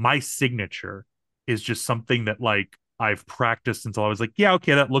 My signature is just something that like I've practiced until I was like, yeah,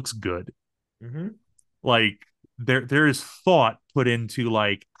 okay, that looks good. Mm-hmm. Like there is thought put into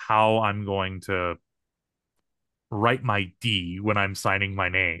like how I'm going to write my D when I'm signing my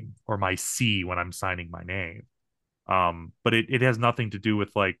name or my C when I'm signing my name. But it has nothing to do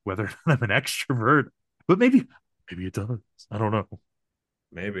with like whether I'm an extrovert, but maybe it does. I don't know.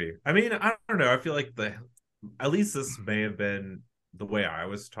 Maybe. I mean, I don't know. I feel like at least this may have been the way I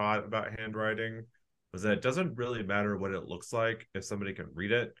was taught about handwriting, was that it doesn't really matter what it looks like if somebody can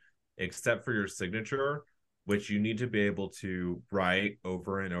read it, except for your signature, which you need to be able to write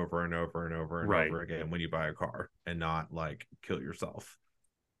over and over and over and over and Right. over again when you buy a car and not like kill yourself.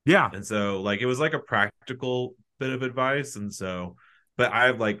 Yeah. And so like it was like a practical bit of advice. And so but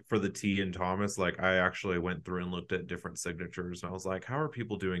I like for the T and Thomas, like I actually went through and looked at different signatures and I was like, how are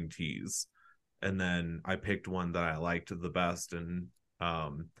people doing T's? And then I picked one that I liked the best. And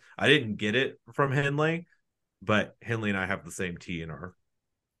I didn't get it from Henley, but Henley and I have the same T in our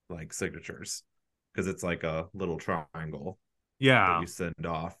like signatures because it's like a little triangle that Yeah. you send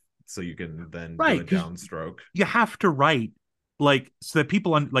off so you can then do Right. a Because downstroke. you have to write like so that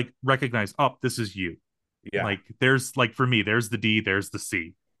people like recognize, oh, this is you. Yeah. Like there's like for me, there's the D, there's the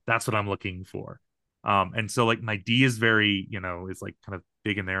C. That's what I'm looking for. And so like my D is very, is like kind of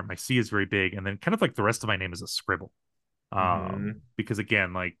big in there. My C is very big, and then kind of like the rest of my name is a scribble. Mm-hmm. Because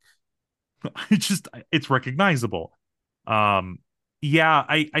again, like it's recognizable. Um, yeah,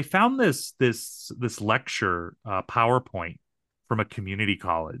 I found this lecture PowerPoint from a community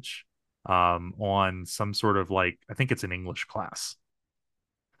college on some sort of like, I think it's an English class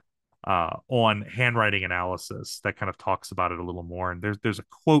on handwriting analysis that kind of talks about it a little more. And there's a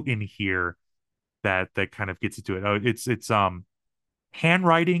quote in here that kind of gets into it. Oh, it's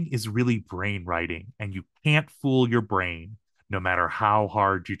handwriting is really brain writing, and you can't fool your brain no matter how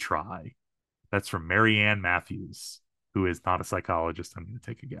hard you try. That's from Marianne Matthews, who is not a psychologist. I'm going to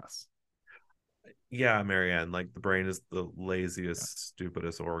take a guess. Yeah, Marianne, like the brain is the laziest,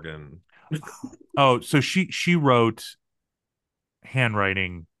 stupidest organ. Oh, so she wrote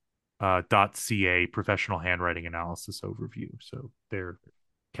handwriting .ca professional handwriting analysis overview. So they're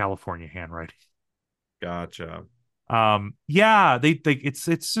California handwriting. Gotcha. Yeah, they it's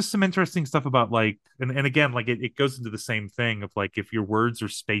just some interesting stuff about like, and again, like it goes into the same thing of like, if your words are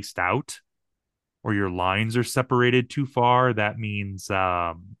spaced out or your lines are separated too far, that means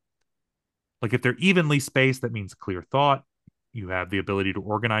like if they're evenly spaced, that means clear thought. You have the ability to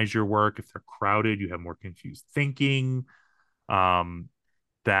organize your work. If they're crowded, you have more confused thinking. Um,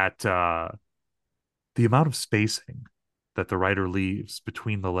 that The amount of spacing that the writer leaves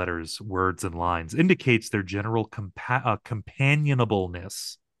between the letters, words, and lines indicates their general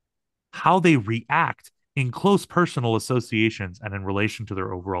companionableness, how they react in close personal associations and in relation to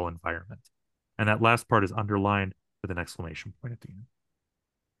their overall environment. And that last part is underlined with an exclamation point at the end.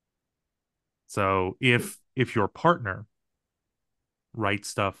 So if your partner writes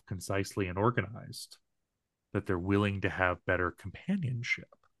stuff concisely and organized, that they're willing to have better companionship.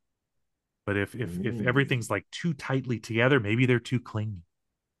 But if Ooh. everything's like too tightly together, maybe they're too clingy.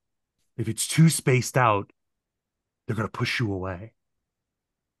 If it's too spaced out, they're gonna push you away.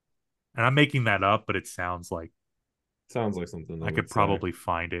 And I'm making that up, but it sounds like Sounds like something they I could would say. probably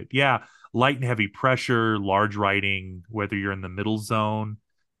find it. Yeah, light and heavy pressure, large writing, whether you're in the middle zone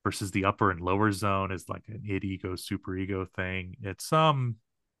versus the upper and lower zone is like an id ego super ego thing. It's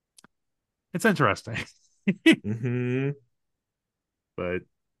interesting. Mm-hmm. But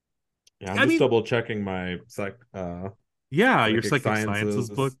Yeah, I'm I just mean, double checking my yeah, your psychic psychic sciences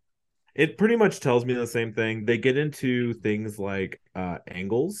book. sciences. It pretty much tells me the same thing. They get into things like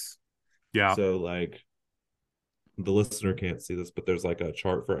angles. Yeah. So like the listener can't see this, but there's like a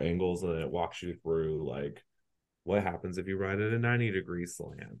chart for angles and it walks you through like what happens if you write at a 90-degree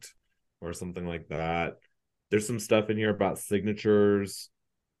slant or something like that. There's some stuff in here about signatures,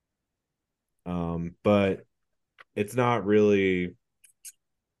 but it's not really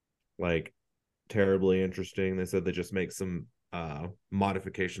like terribly interesting. They said they just make some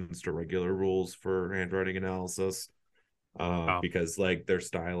modifications to regular rules for handwriting analysis Oh. because like they're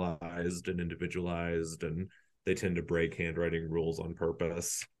stylized and individualized and they tend to break handwriting rules on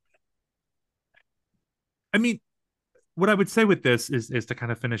purpose. I mean, what I would say with this is to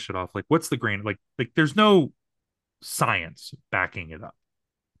kind of finish it off. Like, what's the grain? Like there's no science backing it up.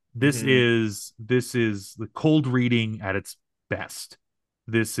 Mm-hmm. This is the cold reading at its best.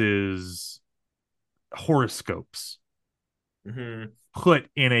 This is horoscopes Mm-hmm. put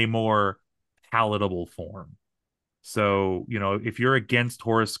in a more palatable form. So, if you're against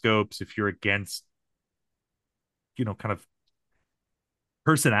horoscopes, if you're against, kind of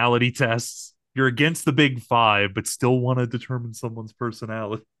personality tests, you're against the big five, but still want to determine someone's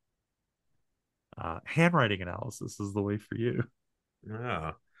personality. Handwriting analysis is the way for you.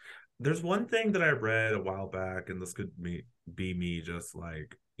 Yeah. There's one thing that I read a while back, and this could be me just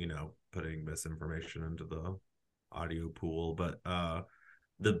like, putting misinformation into the audio pool, but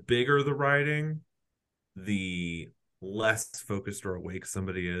the bigger the writing, the less focused or awake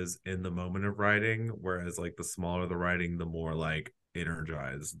somebody is in the moment of writing, whereas like the smaller the writing, the more like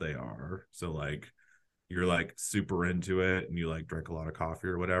energized they are. So like you're like super into it and you like drink a lot of coffee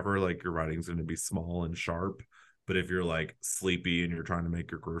or whatever, like your writing's going to be small and sharp. But if you're like sleepy and you're trying to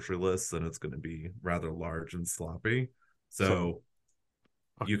make your grocery list, then it's going to be rather large and sloppy. So,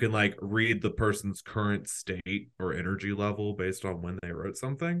 So you can like read the person's current state or energy level based on when they wrote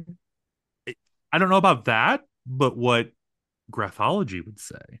something. I don't know about that, but what graphology would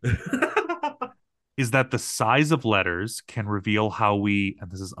say is that the size of letters can reveal how we,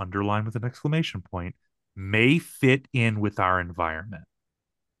 and this is underlined with an exclamation point, may fit in with our environment.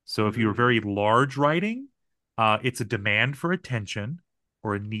 So if you're Mm. very large writing, it's a demand for attention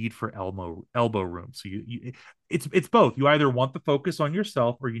or a need for elbow room. So it's both. You either want the focus on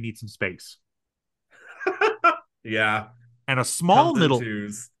yourself or you need some space. Yeah, And a small comes in middle,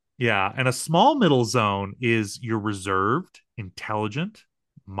 twos. Yeah, and a small middle zone is you're reserved, intelligent,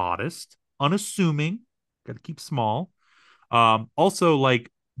 modest, unassuming. Got to keep small. Also,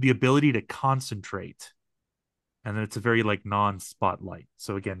 like the ability to concentrate, and then it's a very like non-spotlight.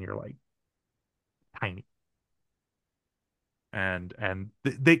 So again, you're like tiny, and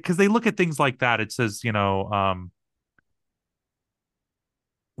they because they look at things like that. It says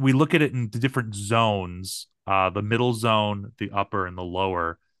we look at it in the different zones, the middle zone, the upper, and the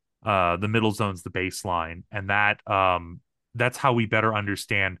lower. The middle zone's the baseline, and that's how we better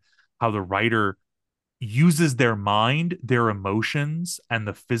understand how the writer uses their mind, their emotions, and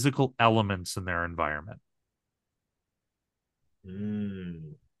the physical elements in their environment.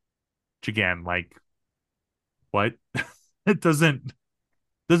 Mm. Which again, like what? It doesn't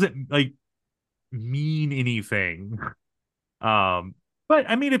like mean anything. Um, but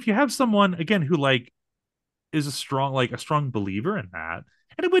I mean, if you have someone again who like is a strong believer in that,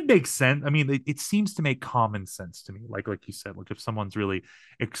 and it would make sense. I mean, it seems to make common sense to me. Like you said, like if someone's really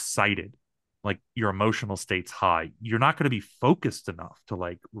excited, like your emotional state's high, you're not going to be focused enough to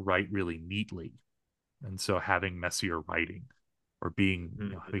like write really neatly, and so having messier writing or being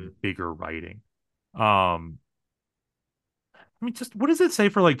having Mhm. bigger writing. Um, I mean, just what does it say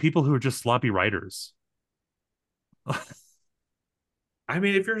for like people who are just sloppy writers? I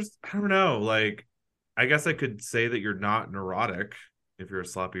mean, if you're, I don't know, like, I guess I could say that you're not neurotic if you're a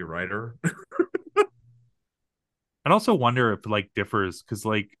sloppy writer. I'd also wonder if like differs because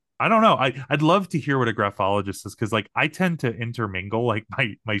like I don't know. I'd love to hear what a graphologist is because like I tend to intermingle like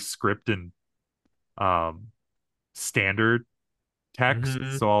my script and um standard text.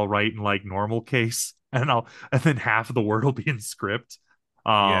 Hmm. So I'll write in like normal case and then half of the word will be in script.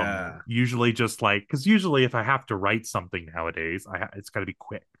 Yeah. Usually just like because usually if I have to write something nowadays, it's got to be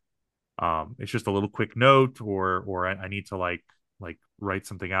quick. It's just a little quick note or I need to like write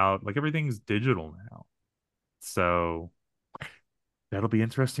something out. Like everything's digital now. So that'll be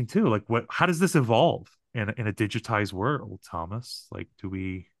interesting too. Like what how does this evolve in a digitized world, Thomas? Like do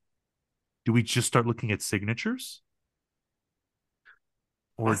we just start looking at signatures?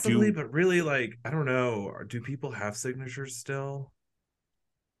 Or Possibly, do but really, like, I don't know. Do people have signatures still?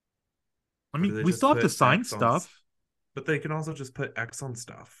 I Or do mean they we just still have to put sign X on? stuff. But they can also just put X on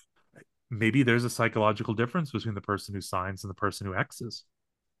stuff. Maybe there's a psychological difference between the person who signs and the person who X's.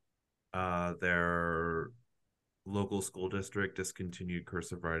 Their local school district discontinued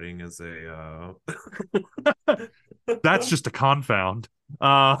cursive writing as a That's just a confound.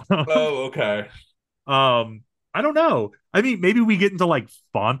 Uh Oh, okay. um I don't know. I mean maybe we get into like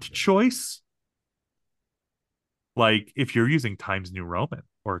font choice. Like if you're using Times New Roman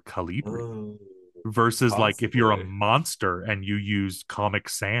or Calibri Oh, versus like if you're a possibly. monster and you use Comic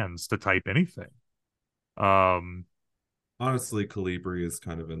Sans to type anything. Um, Honestly, Calibri is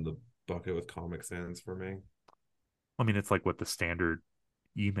kind of in the bucket with Comic Sans for me. I mean, it's like what the standard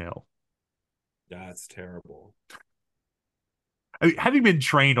email. That's terrible. I mean, having been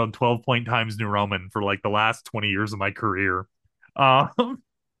trained on 12-point Times New Roman for like the last 20 years of my career, um,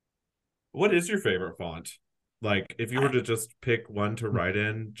 What is your favorite font? Like, if you were to just pick one to write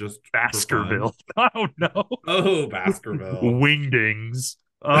in just for fun. Baskerville. I don't know. Oh, Baskerville. Wingdings.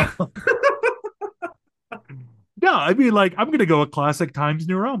 Yeah, I mean, like, I'm gonna go with classic Times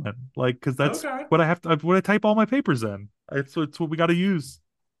New Roman, like, because that's Okay. what I have to, what I type all my papers in. It's what we got to use,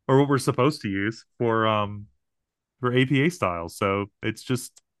 or what we're supposed to use for APA style. So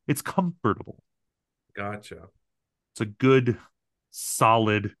it's comfortable. Gotcha. It's a good,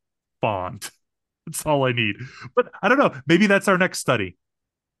 solid font. That's all I need. But I don't know. Maybe that's our next study.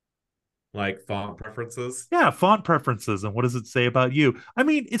 Like font preferences. Yeah, font preferences and what does it say about you? I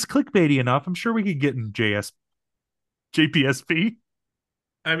mean, it's clickbaity enough. I'm sure we could get in JPSP.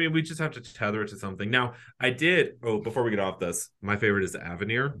 I mean, we just have to tether it to something. Now, I did. Oh, before we get off this, my favorite is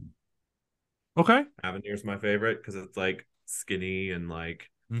Avenir. Okay. Avenir's my favorite because it's like skinny and like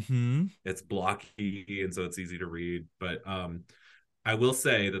Mm-hmm. it's blocky and so it's easy to read. But I will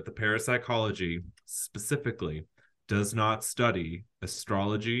say that the parapsychology specifically does not study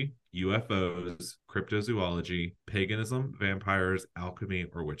astrology, UFOs, cryptozoology, paganism, vampires, alchemy,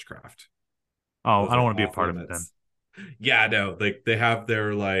 or witchcraft. Oh, Those I don't are want to be a off part of it then. limits. Yeah, no, like they have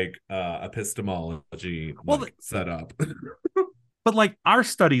their like epistemology Well, like set up. but like our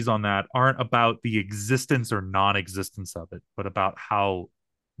studies on that aren't about the existence or non-existence of it, but about how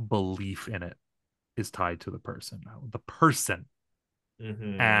belief in it is tied to the person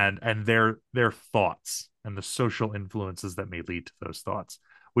Hmm. and their thoughts and the social influences that may lead to those thoughts,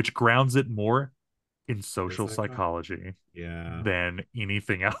 which grounds it more in social Parapsychology. psychology Yeah. than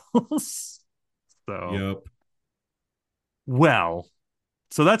anything else. So, Yep. well,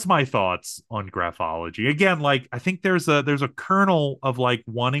 So that's my thoughts on graphology. Again, like I think there's a kernel of like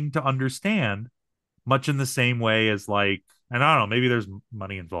wanting to understand, much in the same way as like, and I don't know, maybe there's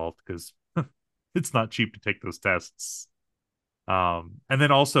money involved because it's not cheap to take those tests. And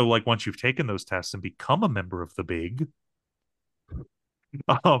then also like once you've taken those tests and become a member of the big,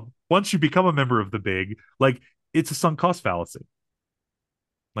 once you become a member of the big, like it's a sunk cost fallacy.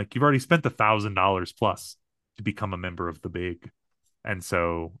 Like you've already spent $1,000 plus to become a member of the big.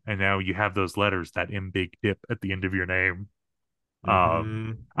 And now you have those letters, that M big dip at the end of your name.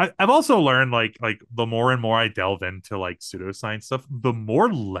 Mm-hmm. I've also learned like the more and more I delve into like pseudoscience stuff, the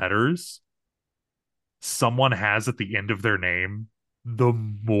more letters someone has at the end of their name, the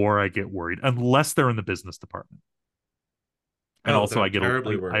more I get worried, unless they're in the business department. And Oh, also then I'm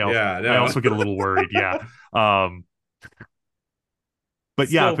terribly worried. Yeah, I no. also get a little worried. Yeah. Um, but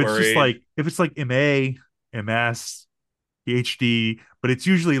yeah, Still worried. if it's like MA, MS, PhD, but it's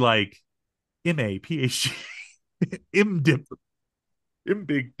usually like MA, PhD, M dip, M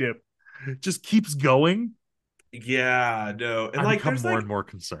big dip, just keeps going. Yeah, no. I become more and more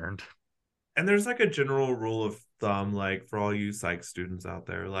concerned. And there's like a general rule of thumb, like for all you psych students out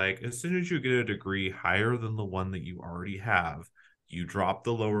there, like as soon as you get a degree higher than the one that you already have, you drop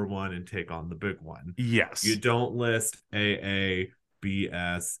the lower one and take on the big one. You Yes, don't list AA,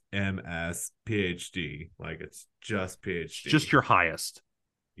 BS, MS, PhD. Like it's just it's just PhD. your highest.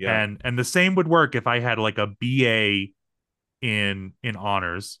 Yep. And the same would work if I had like a BA in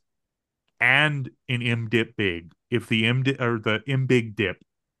honors and an M dip big. If the or the M big dip,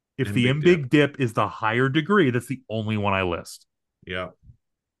 if And the big M dip. big dip is the higher degree, that's the only one I list. Yep.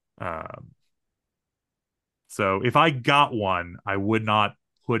 Um, so if I got one, I would not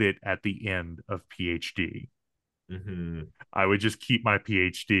put it at the end of PhD. Mm-hmm. I would just keep my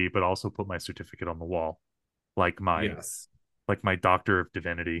PhD, but also put my certificate on the wall, like my Yes. like my Doctor of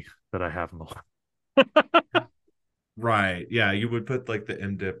Divinity that I have in the wall. Right. Yeah, you would put like the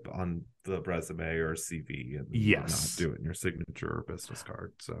MDiv on the resume or CV, and then you would not Yes, do it in your signature or business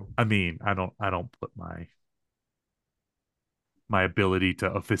card. So I mean I don't put my ability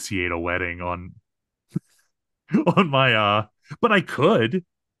to officiate a wedding on on my but I could,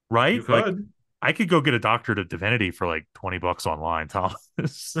 right? you Like could. I could go get a doctorate of divinity for like $20 online,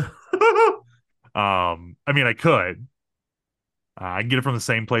 Thomas. I mean I could. I can get it from the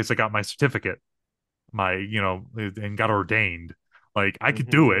same place I got my certificate, my and got ordained. Like I could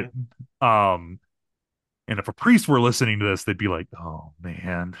do it. Mm-hmm. Um and if a priest were listening to this, they'd be like, "Oh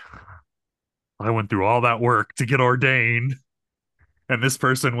man, I went through all that work to get ordained and this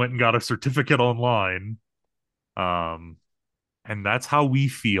person went and got a certificate online." Um And that's how we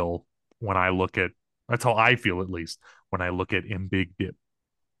feel when I look at, that's how I feel at least when I look at M Big Dip.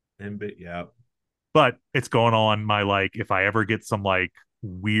 MBit, yeah. But it's going on my like, if I ever get some like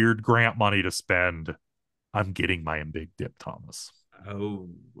weird grant money to spend, I'm getting my M Big Dip, Thomas. Oh,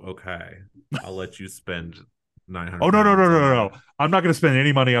 okay. I'll let you spend nine Oh, hundred no, no, no, pounds no, on no, that. no. I'm not going to spend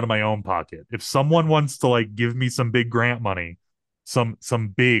any money out of my own pocket. If someone wants to like give me some big grant money, some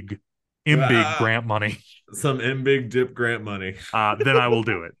big, M big Ah, grant money, some MBig dip grant money. then I will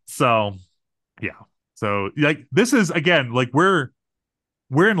do it. So, yeah. So, like, this is again, like, we're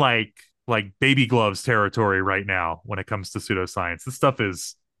in like baby gloves territory right now when it comes to pseudoscience. This stuff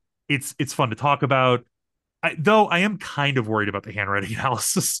is it's fun to talk about. Though I am kind of worried about the handwriting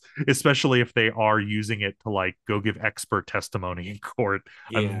analysis, especially if they are using it to like go give expert testimony in court.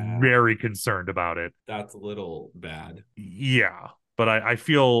 I'm Yeah, very concerned about it. that's a little bad. Yeah, but I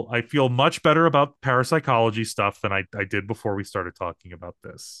feel much better about parapsychology stuff than I did before we started talking about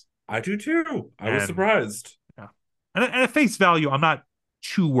this. I do too. I was And surprised. yeah, and at face value, I'm not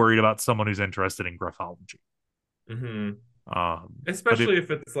too worried about someone who's interested in graphology. Mm-hmm. But it Especially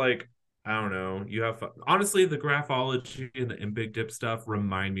if it's like, I don't know, you have honestly the graphology and the big dip stuff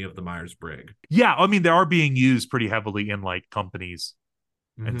remind me of the Myers-Briggs. yeah, I mean they are being used pretty heavily in like companies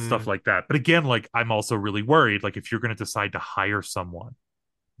and stuff Mm-hmm. like that. But again, like I'm also really worried like if you're going to decide to hire someone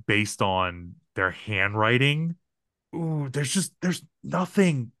based on their handwriting, ooh, there's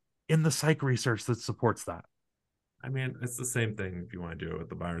nothing in the psych research that supports that. I mean, it's the same thing if you want to do it with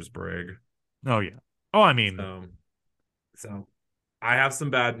the Myers-Briggs. Oh yeah. Oh, I mean, So, so I have some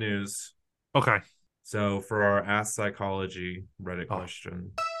bad news. okay. So for our Ask Psychology Reddit Oh,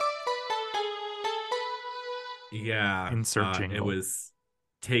 question, yeah, insert it jingle. was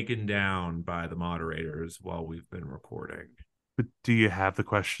taken down by the moderators while we've been recording. But do you have the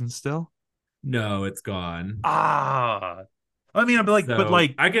question still? No, it's gone. Ah. I mean, but So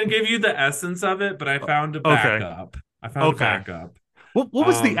like I can give you the essence of it, but I found a okay. backup. I found a Okay. backup. What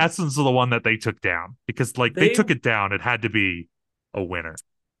was the Um, essence of the one that they took down? Because like they they took it down, it had to be. a winner.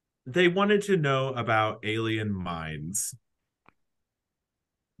 They wanted to know about alien minds,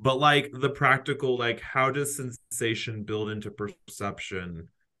 but like the practical, like how does sensation build into perception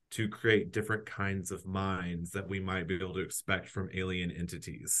to create different kinds of minds that we might be able to expect from alien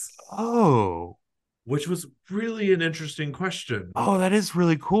entities? Oh, Which was really an interesting question. oh, that is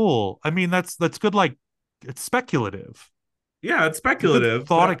really cool. I mean, that's good. Like, it's speculative. Yeah, it's It's a good speculative,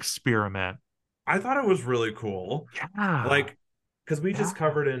 thought but experiment. I thought it was really cool. Yeah, Like, because we yeah. just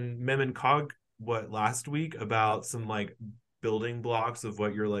covered in Mem and Cog what last week about some like building blocks of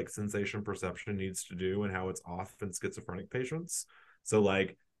what your like sensation perception needs to do and how it's off in schizophrenic patients. So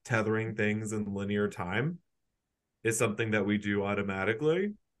like tethering things in linear time is something that we do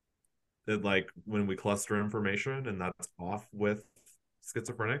automatically. That like when we cluster information and that's off with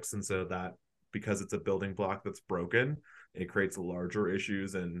schizophrenics, and so that because it's a building block that's broken, it creates larger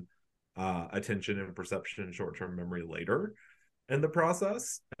issues and attention and perception and short-term memory later in the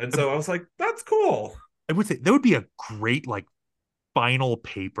process. And so I was like, that's cool. I would say that would be a great like final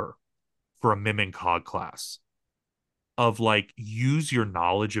paper for a Mim and Cog class of like use your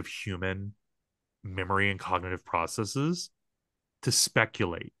knowledge of human memory and cognitive processes to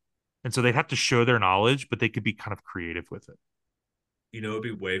speculate. And so they'd have to show their knowledge, but they could be kind of creative with it. You know, it'd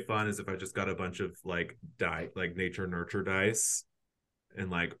be way fun is if I just got a bunch of like like nature nurture dice and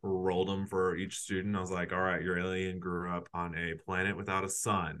like rolled them for each student. I was like, all right, your alien grew up on a planet without a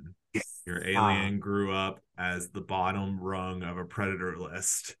sun. Your Uh, alien grew up as the bottom rung of a predator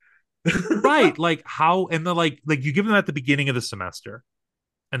list. right. Like how, and the like you give them at the beginning of the semester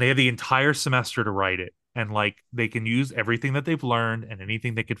and they have the entire semester to write it. And like they can use everything that they've learned and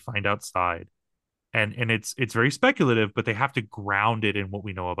anything they could find outside. And it's very speculative, but they have to ground it in what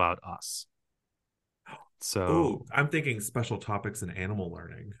we know about us. Oh, So I'm thinking special topics in animal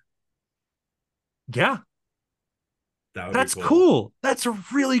learning. yeah, That would be that's cool. cool. That's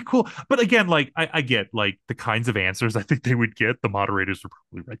really cool. But again, like I get like the kinds of answers I think they would get. The moderators would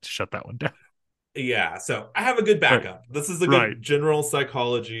probably right to shut that one down. Yeah, so I have a good Right. backup. This is a Right. good general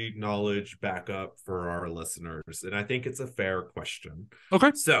psychology knowledge backup for our listeners, and I think it's a fair question.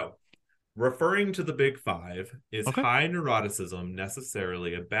 Okay. So, referring to the big five, is Okay. high neuroticism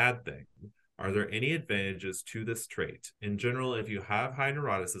necessarily a bad thing? Are there any advantages to this trait? In general, if you have high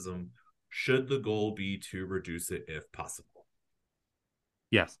neuroticism, should the goal be to reduce it if possible?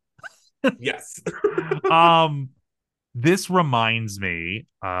 Yes. Yes. um this reminds me,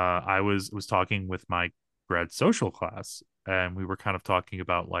 I was talking with my grad social class and we were kind of talking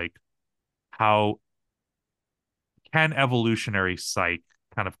about like how can evolutionary psych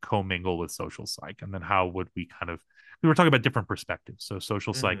kind of commingle with social psych, and then how would we kind of, we were talking about different perspectives, so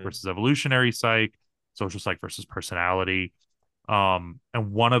social psych Mm-hmm. versus evolutionary psych, social psych versus personality. And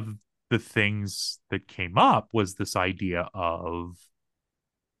one of the things that came up was this idea of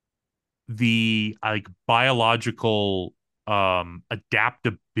the like biological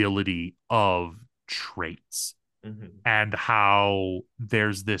adaptability of traits, Mm-hmm. and how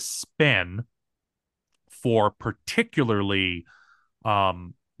there's this spin for particularly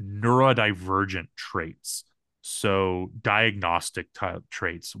neurodivergent traits. So diagnostic type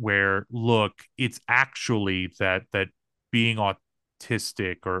traits where look, it's actually that being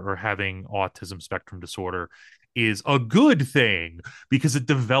autistic or having autism spectrum disorder is a good thing because it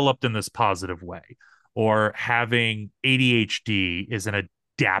developed in this positive way. Or having ADHD is an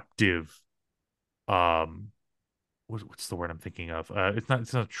adaptive um what's the word I'm thinking of? It's not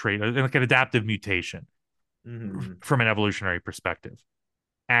a trait, like an adaptive mutation Mm-hmm. from an evolutionary perspective,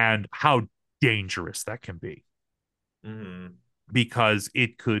 and how dangerous that can be Mm-hmm. because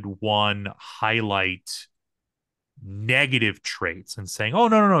it could one highlight negative traits and saying, oh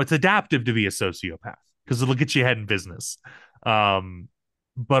no, it's adaptive to be a sociopath because it'll get you ahead in business. um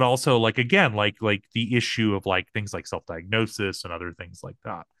but also like again like the issue of like things like self-diagnosis and other things like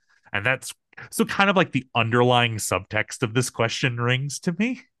that. And that's so kind of like the underlying subtext of this question rings to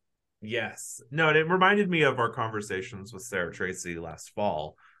me. Yes. No, and it reminded me of our conversations with Sarah Tracy last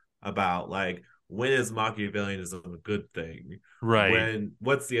fall about like when is Machiavellianism a good thing? Right. When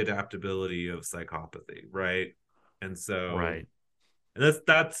what's the adaptability of psychopathy, right? And so Right. and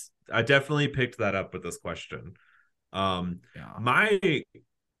that's I definitely picked that up with this question. Yeah. My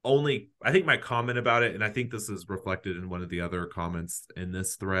only I think my comment about it, and I think this is reflected in one of the other comments in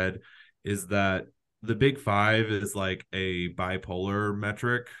this thread, is that the big five is like a bipolar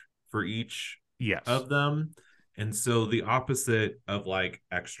metric for each Yes. of them. And so the opposite of like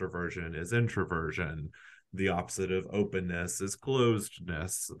extroversion is introversion. The opposite of openness is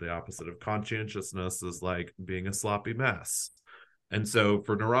closedness. The opposite of conscientiousness is like being a sloppy mess. And so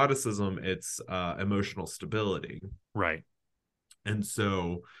for neuroticism, it's emotional stability. Right. And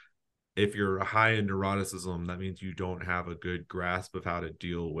so if you're high in neuroticism, that means you don't have a good grasp of how to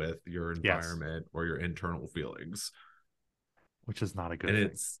deal with your Yes, environment or your internal feelings. which is not a good And thing.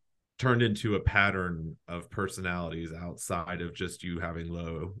 it's turned into a pattern of personalities outside of just you having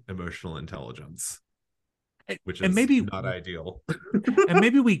low emotional intelligence, which And is maybe not ideal. and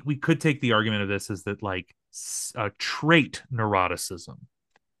maybe we could take the argument of this as that like a trait neuroticism,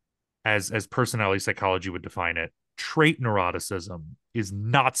 as personality psychology would define it, trait neuroticism is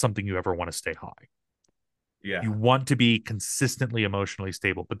not something you ever want to stay high. Yeah. You want to be consistently emotionally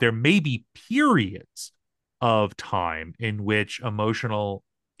stable, but there may be periods of time in which emotional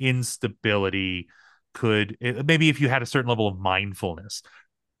instability could, maybe if you had a certain level of mindfulness,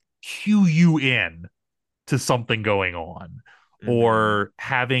 cue you in to something going on, Mm-hmm. or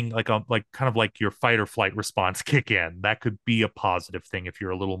having like a like kind of like your fight or flight response kick in. That could be a positive thing if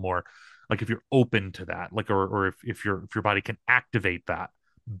you're a little more like if you're open to that, like or if your body can activate that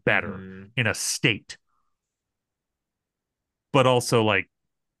better Mm-hmm. in a state. But also like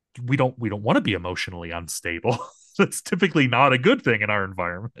we don't want to be emotionally unstable. That's typically not a good thing in our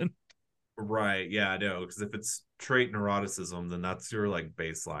environment. Right. Yeah, I know. Because if it's trait neuroticism, then that's your like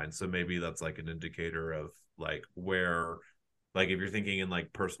baseline. So maybe that's like an indicator of like where, like if you're thinking in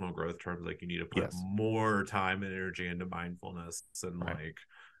like personal growth terms, like you need to put Yes. more time and energy into mindfulness and Right. like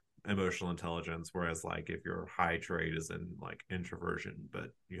emotional intelligence. Whereas like if your high trait is in like introversion,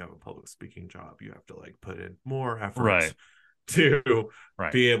 but you have a public speaking job, you have to like put in more effort Right. to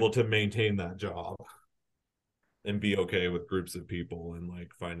Right. be able to maintain that job and be okay with groups of people and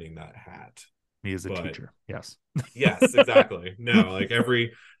like finding that hat. Me as a But teacher. Yes. yes, exactly. No, like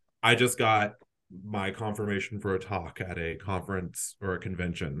I just got my confirmation for a talk at a conference or a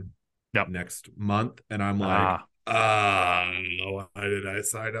convention Yep. next month. And I'm like, Ah, why did I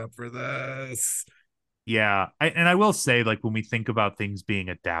sign up for this? yeah. And I will say, like, when we think about things being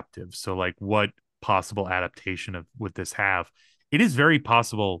adaptive, so like what possible adaptation of would this have? It is very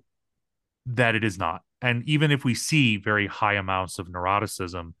possible that it is not. And even if we see very high amounts of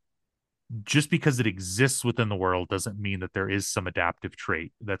neuroticism, just because it exists within the world doesn't mean that there is some adaptive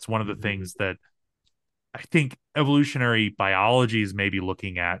trait. That's one of the things Mm-hmm. that I think evolutionary biology is maybe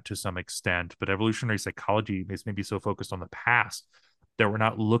looking at to some extent, but evolutionary psychology is maybe so focused on the past that we're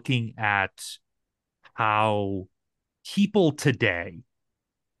not looking at how people today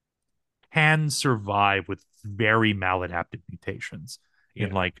can survive with very maladaptive mutations in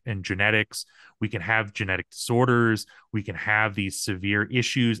Yeah. like in genetics. We can have genetic disorders, we can have these severe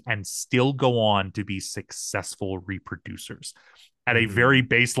issues and still go on to be successful reproducers at a very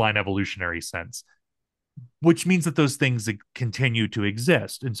Mm-hmm. baseline evolutionary sense, which means that those things continue to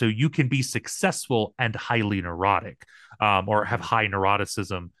exist. And so you can be successful and highly neurotic, or have Mm-hmm. high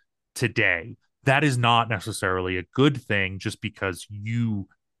neuroticism today. That is not necessarily a good thing just because you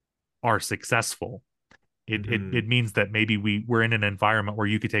are successful. It Mm-hmm. means that maybe we're in an environment where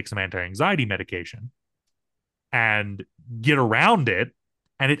you could take some anti-anxiety medication and get around it,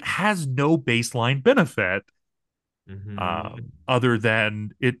 and it has no baseline benefit, Mm-hmm. other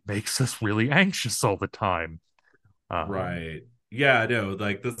than it makes us really anxious all the time. Right. Yeah, no,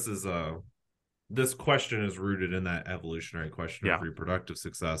 like this question is rooted in that evolutionary question of Yeah, reproductive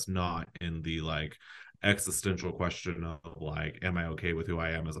success, not in the like existential question of like, am I okay with who I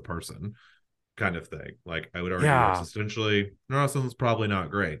am as a person kind of thing. Like, I would argue yeah, existentially, Neuroson's probably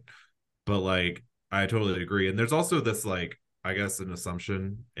not great, but like, I totally agree. And there's also this, like, I guess, an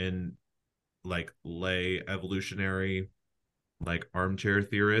assumption in like lay evolutionary, like armchair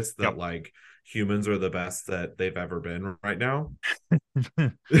theorists that yep. like humans are the best that they've ever been right now.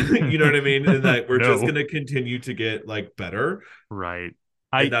 You know what I mean? And that we're just No, going to continue to get like better. right.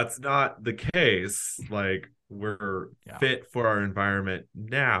 And I that's not the case. Like we're Yeah, fit for our environment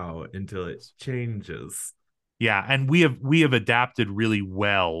now until it changes. yeah, and we have adapted really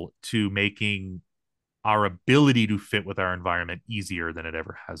well to making our ability to fit with our environment easier than it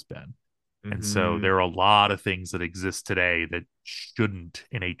ever has been. And so Mm-hmm. there are a lot of things that exist today that shouldn't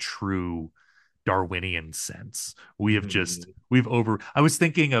in a true Darwinian sense. Mm-hmm. I was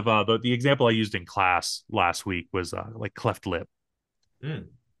thinking of the example I used in class last week was like cleft lip. Mm.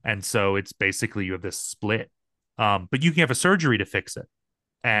 And so it's basically you have this split. But you can have a surgery to fix it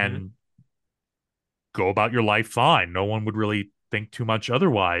Mm-hmm. and go about your life fine. No one would really think too much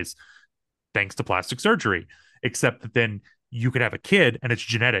otherwise, thanks to plastic surgery. Except that then you could have a kid and it's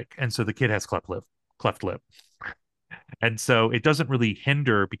genetic. And so the kid has cleft lip. And so it doesn't really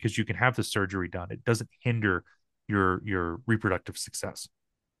hinder because you can have the surgery done. It doesn't hinder your reproductive success.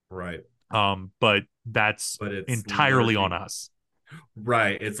 Right. But that's But it's entirely on lurking. us.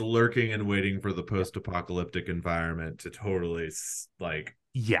 Right. It's lurking and waiting for the post-apocalyptic environment to totally like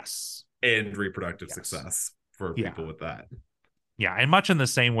Yes. end reproductive Yes. success for Yeah. people with that. Yeah. And much in the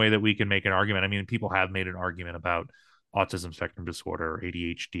same way that we can make an argument. I mean, people have made an argument about autism spectrum disorder or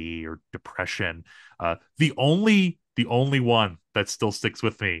ADHD or depression. The only one that still sticks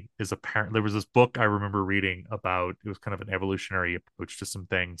with me is apparently there was this book I remember reading about, it was kind of an evolutionary approach to some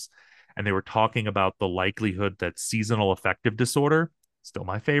things. And they were talking about the likelihood that seasonal affective disorder, still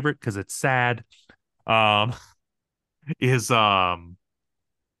my favorite because it's sad, um, is uh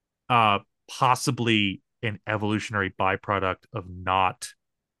possibly an evolutionary byproduct of not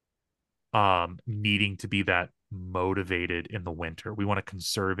needing to be that motivated in the winter. We want to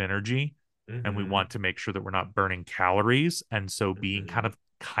conserve energy and we Mm-hmm. want to make sure that we're not burning calories, and so being Mm-hmm.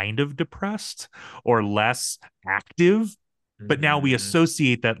 kind of depressed or less active, but now we Mm-hmm.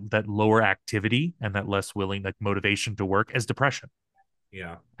 associate that lower activity and that less willing like motivation to work as depression.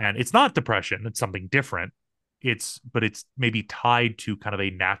 Yeah. And it's not depression, it's something different. It's maybe tied to kind of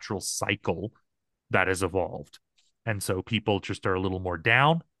a natural cycle that has evolved. And so people just are a little more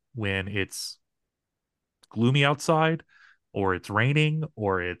down when it's gloomy outside or it's raining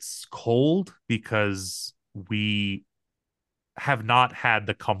or it's cold because we have not had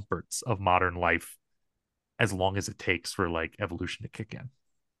the comforts of modern life as long as it takes for like evolution to kick in.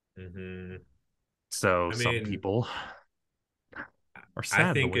 Mm-hmm. So I some mean, people are I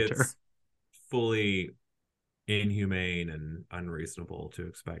sad in the think winter. it's fully inhumane and unreasonable to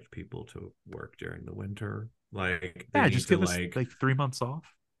expect people to work during the winter. Like they Yeah, need just to give us like 3 months off.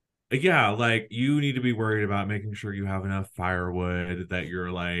 yeah, like you need to be worried about making sure you have enough firewood, that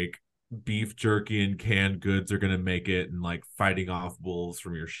your like beef jerky and canned goods are gonna make it, and like fighting off wolves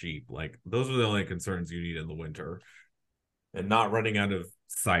from your sheep. Like those are the only concerns you need in the winter. And not running out of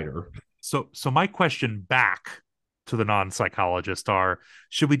cider. So my question back to the non-psychologist are,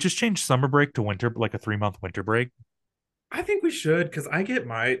 should we just change summer break to winter, like a 3 month winter break? I think we should, because I get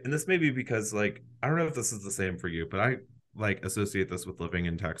my, and this may be because like I don't know if this is the same for you, but I like associate this with living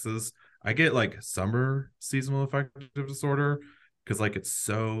in Texas. I get like summer seasonal affective disorder because like it's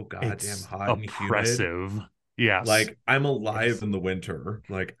so goddamn It's hot and humid. oppressive. Yes. Like I'm alive Yes. in the winter.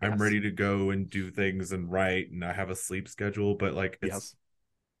 Like I'm Yes. ready to go and do things and write, and I have a sleep schedule, but like it's Yes.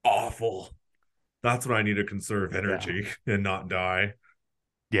 awful. That's when I need to conserve Yeah. energy and not die.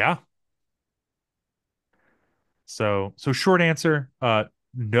 Yeah. So short answer,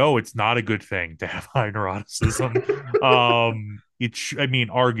 no, it's not a good thing to have high neuroticism. I mean,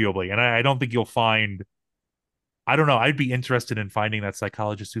 arguably, and I don't think you'll find. I don't know. I'd be interested in finding that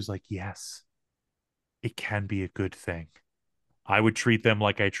psychologist who's like, yes, it can be a good thing. I would treat them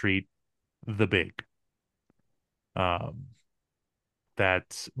like I treat the big. Um,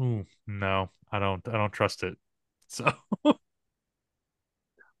 that no, I don't trust it. So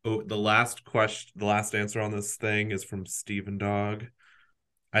Oh, the last question, the last answer on this thing is from Stephen Dog.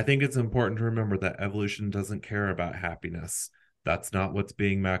 I think it's important to remember that evolution doesn't care about happiness. That's not what's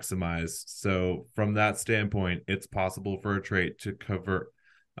being maximized. So, from that standpoint, it's possible for a trait to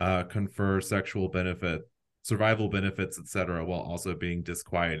confer sexual benefit, survival benefits, etc., while also being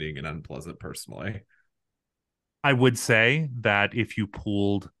disquieting and unpleasant personally. I would say that if you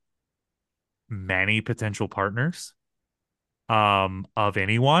pooled many potential partners of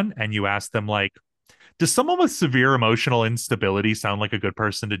anyone and you ask them like, does someone with severe emotional instability sound like a good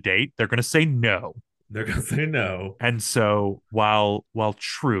person to date? They're going to say no. They're gonna say no. And so while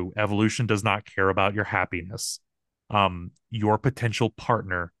true, evolution does not care about your happiness, your potential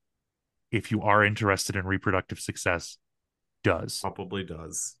partner, if you are interested in reproductive success, does. Probably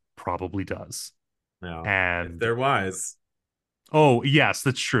does. Probably does. Yeah. If And they're wise. oh, yes,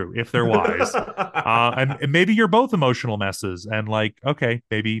 that's true. If they're wise. And maybe you're both emotional messes and like, okay,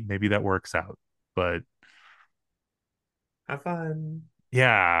 maybe that works out. But Have fun.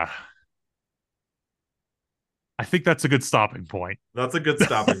 yeah, I think that's a good stopping point. That's a good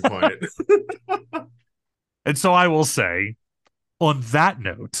stopping point. And so I will say, on that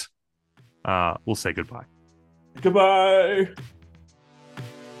note, we'll say goodbye. Goodbye.